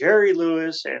Jerry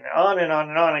Lewis and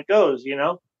on it goes.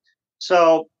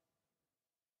 So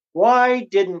why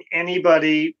didn't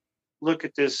anybody look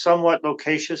at this somewhat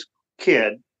loquacious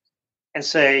kid and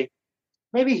say,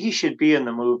 maybe he should be in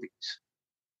the movies?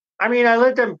 I mean, I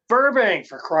lived in Burbank,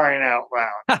 for crying out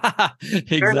loud.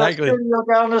 There's a Exactly. studio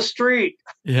down the street,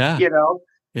 Yeah. you know?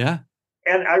 Yeah.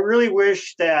 And I really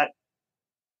wish that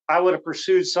I would have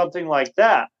pursued something like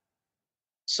that.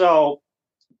 So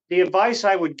the advice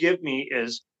I would give me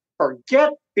is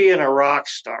forget being a rock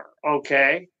star,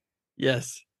 okay?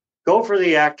 Yes. Go for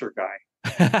the actor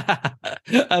guy.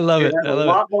 I love You it. have I a love it.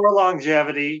 lot more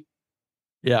longevity.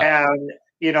 Yeah. And,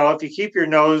 if you keep your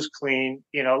nose clean,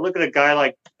 look at a guy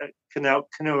like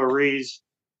Canoa Reeves,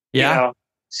 Yeah.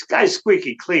 This guy's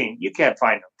squeaky clean. You can't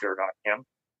find no dirt on him,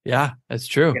 Yeah. That's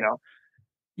true. and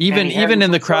Even he even handles in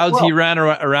the himself crowds well. he ran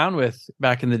around with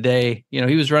back in the day,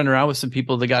 he was running around with some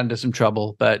people that got into some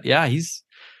trouble. But yeah, he's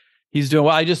doing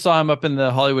well. I just saw him up in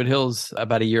the Hollywood Hills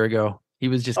about a year ago. He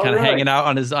was just Oh, kind of really? hanging out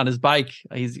on his bike.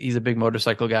 He's a big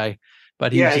motorcycle guy,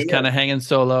 but he was Yeah, just he kind is. of hanging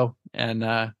solo. And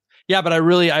yeah, but I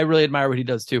really admire what he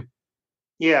does too.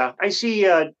 Yeah, I see.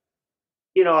 I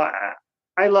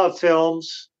love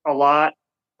films a lot,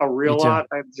 a Me real too. lot.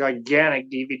 I have a gigantic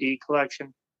DVD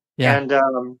collection, Yeah. and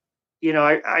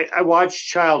I watch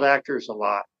child actors a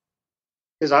lot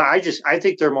because I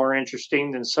think they're more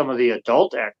interesting than some of the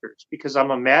adult actors because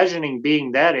I'm imagining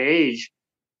being that age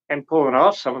and pulling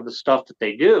off some of the stuff that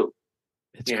they do.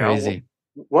 It's You know, crazy.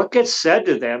 what gets said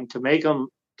to them to make them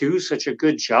do such a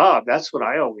good job? That's what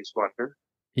I always wonder.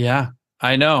 Yeah,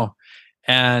 I know.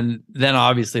 And then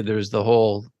obviously there's the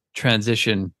whole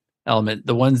transition element,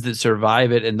 the ones that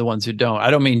survive it and the ones who don't.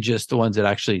 I don't mean just the ones that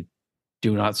actually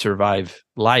do not survive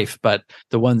life, but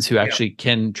the ones who Yeah. actually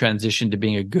can transition to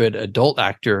being a good adult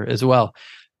actor as well.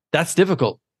 That's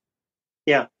difficult.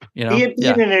 Yeah. Yeah. Being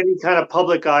in any kind of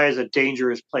public eye is a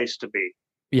dangerous place to be.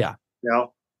 Yeah.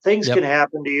 Things Yep. can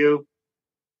happen to you.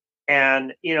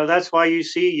 And, that's why you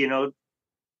see,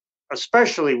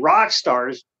 especially rock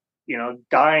stars,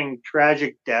 dying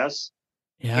tragic deaths.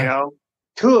 Yeah.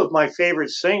 Two of my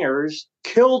favorite singers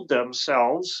killed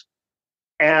themselves.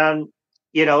 And,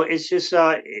 it's just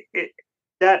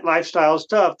that lifestyle is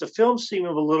tough. The films seem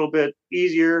a little bit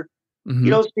easier. Mm-hmm.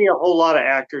 You don't see a whole lot of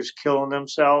actors killing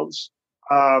themselves.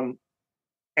 And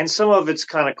some of it's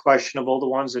kind of questionable, the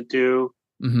ones that do.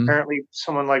 Mm-hmm. Apparently,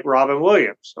 someone like Robin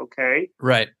Williams, okay?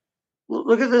 Right.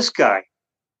 Look at this guy,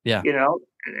 Yeah.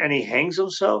 and he hangs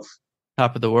himself.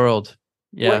 Top of the world.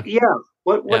 Yeah.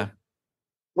 What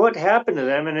what happened to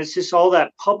them. And it's just all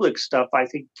that public stuff I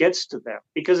think gets to them,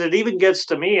 because it even gets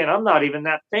to me, and I'm not even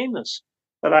that famous.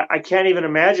 But I can't even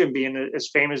imagine being as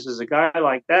famous as a guy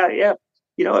like that. Yeah,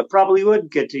 it probably would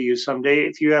get to you someday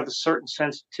if you have a certain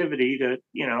sensitivity to,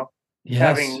 Yes.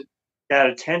 having that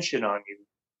attention on you.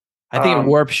 I think it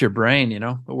warps your brain, it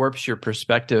warps your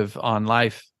perspective on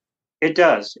life. It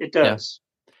does. It Yeah. does.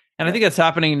 And I think that's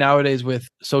happening nowadays with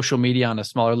social media on a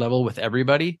smaller level with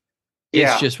everybody.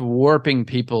 It's just warping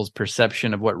people's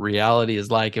perception of what reality is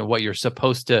like and what you're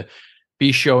supposed to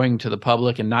be showing to the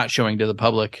public and not showing to the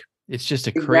public. It's just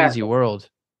a crazy world.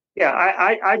 Yeah,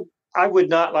 I would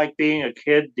not like being a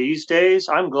kid these days.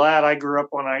 I'm glad I grew up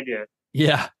when I did.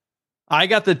 Yeah. I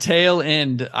got the tail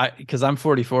end because I'm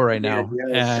 44 right now.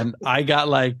 Yes. And I got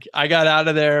out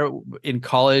of there in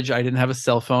college. I didn't have a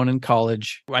cell phone in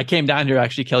college. I came down here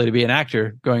actually, Kelly, to be an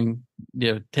actor,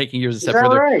 taking years a step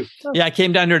further. Right? Yeah, I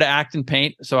came down here to act and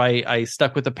paint. So I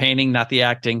stuck with the painting, not the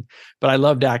acting, but I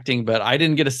loved acting. But I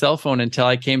didn't get a cell phone until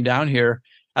I came down here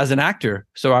as an actor.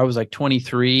 So I was like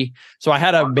 23. So I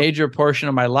had a major portion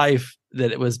of my life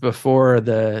that it was before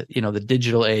the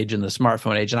digital age and the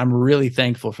smartphone age. And I'm really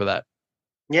thankful for that.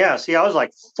 Yeah. See, I was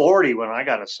like 40 when I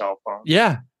got a cell phone.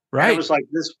 Yeah. Right. And it was like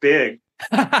this big.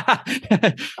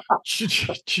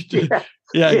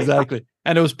 Yeah, exactly.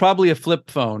 And it was probably a flip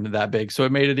phone that big. So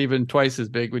it made it even twice as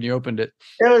big when you opened it.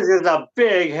 It was just a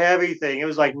big, heavy thing. It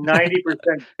was like 90%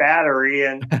 battery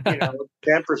and 10%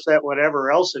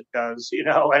 whatever else it does,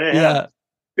 and it had a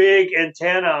big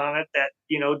antenna on it that,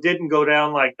 didn't go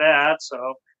down like that.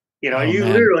 So,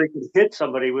 literally could hit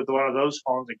somebody with one of those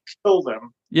phones and kill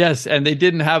them. Yes. And they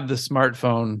didn't have the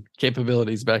smartphone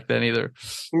capabilities back then either.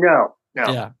 No.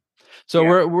 Yeah. So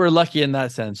we're lucky in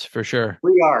that sense for sure.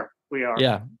 We are.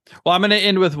 Yeah. Well, I'm going to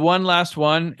end with one last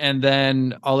one and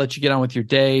then I'll let you get on with your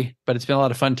day, but it's been a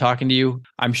lot of fun talking to you.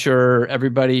 I'm sure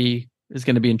everybody is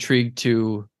going to be intrigued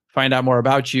to find out more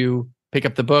about you, pick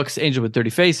up the books, Angel with Dirty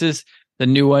Faces, the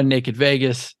new one, Naked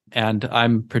Vegas, and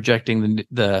I'm projecting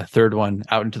the third one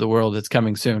out into the world. It's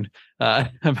coming soon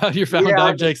about your found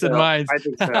objects and minds. I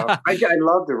think so. I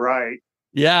love to write.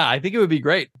 Yeah, I think it would be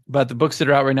great. But the books that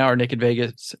are out right now are Naked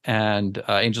Vegas and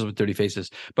Angels with Dirty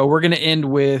Faces. But we're going to end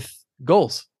with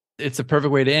goals. It's a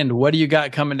perfect way to end. What do you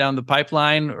got coming down the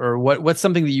pipeline, or what's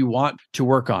something that you want to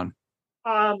work on?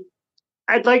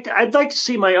 I'd like to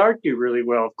see my art do really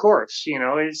well. Of course,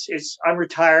 I'm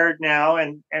retired now,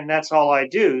 and that's all I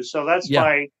do. So that's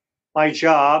my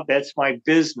job. That's my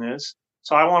business.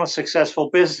 So I want a successful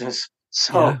business.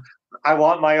 So I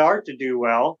want my art to do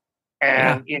well,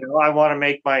 and I want to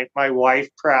make my wife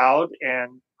proud,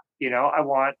 and I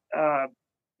want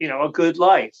a good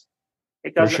life.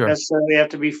 It doesn't necessarily have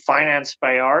to be financed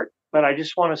by art, but I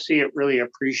just want to see it really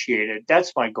appreciated.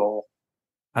 That's my goal.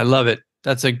 I love it.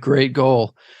 That's a great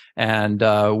goal. And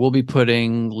we'll be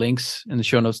putting links in the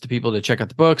show notes to people to check out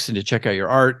the books and to check out your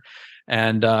art.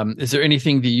 And is there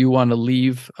anything that you want to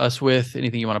leave us with?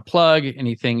 Anything you want to plug?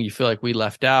 Anything you feel like we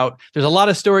left out? There's a lot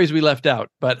of stories we left out,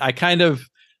 but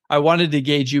I wanted to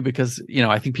gauge you because,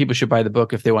 I think people should buy the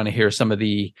book if they want to hear some of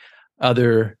the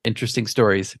other interesting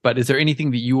stories. But is there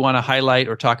anything that you want to highlight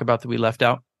or talk about that we left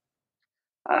out?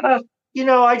 I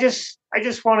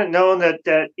just want it known that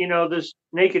this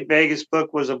Naked Vegas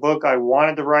book was a book I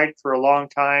wanted to write for a long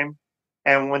time,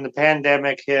 and when the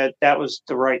pandemic hit, that was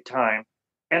the right time.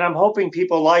 And I'm hoping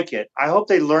people like it. I hope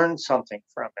they learn something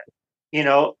from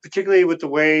it. Particularly with the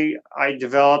way I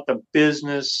developed a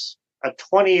business, a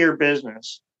 20-year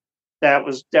business that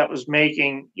was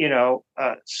making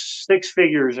 6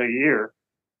 figures a year.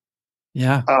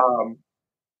 Yeah. Out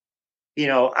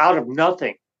of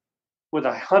nothing, with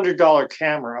 $100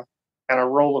 camera and a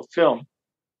roll of film.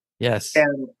 Yes.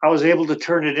 And I was able to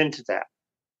turn it into that.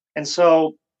 And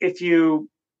so if you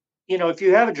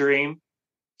have a dream,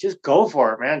 just go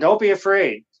for it, man. Don't be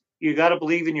afraid. You got to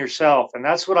believe in yourself. And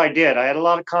that's what I did. I had a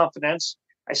lot of confidence.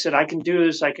 I said, I can do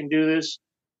this. I can do this.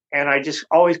 And I just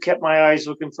always kept my eyes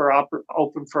open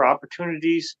for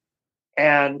opportunities.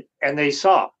 And they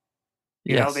saw,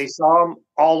 they saw them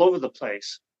all over the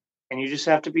place. And you just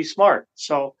have to be smart.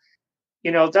 So,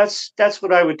 that's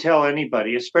what I would tell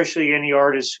anybody, especially any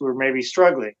artists who are maybe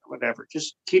struggling or whatever.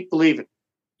 Just keep believing.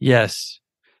 Yes,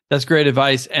 that's great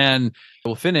advice. And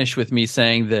we'll finish with me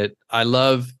saying that I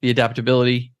love the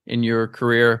adaptability in your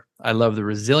career. I love the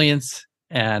resilience,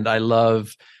 and I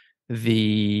love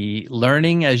the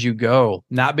learning as you go,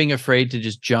 not being afraid to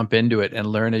just jump into it and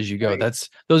learn as you go. Right.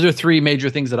 Those are 3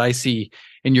 major things that I see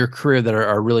in your career that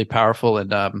are really powerful.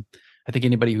 And I think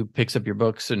anybody who picks up your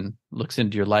books and looks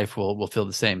into your life will feel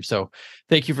the same. So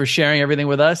thank you for sharing everything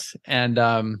with us. And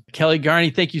Kelly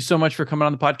Garni, thank you so much for coming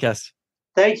on the podcast.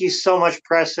 Thank you so much,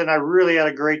 Preston. I really had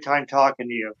a great time talking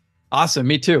to you. Awesome.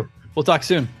 Me too. We'll talk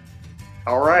soon.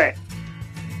 All right.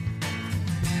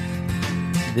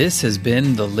 This has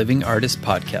been the Living Artist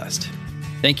Podcast.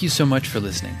 Thank you so much for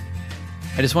listening.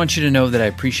 I just want you to know that I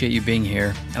appreciate you being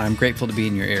here, and I'm grateful to be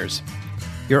in your ears.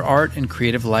 Your art and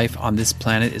creative life on this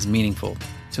planet is meaningful,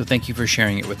 so thank you for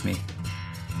sharing it with me.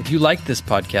 If you like this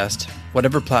podcast,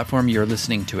 whatever platform you're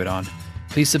listening to it on,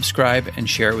 please subscribe and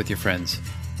share it with your friends.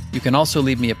 You can also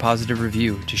leave me a positive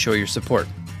review to show your support.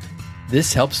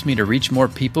 This helps me to reach more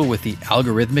people with the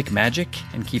algorithmic magic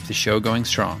and keep the show going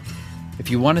strong. If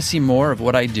you want to see more of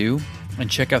what I do and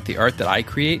check out the art that I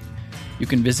create, you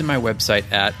can visit my website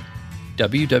at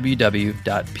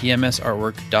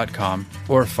www.pmsartwork.com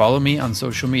or follow me on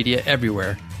social media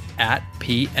everywhere at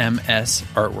PMS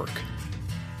Artwork.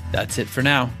 That's it for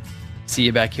now. See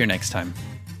you back here next time.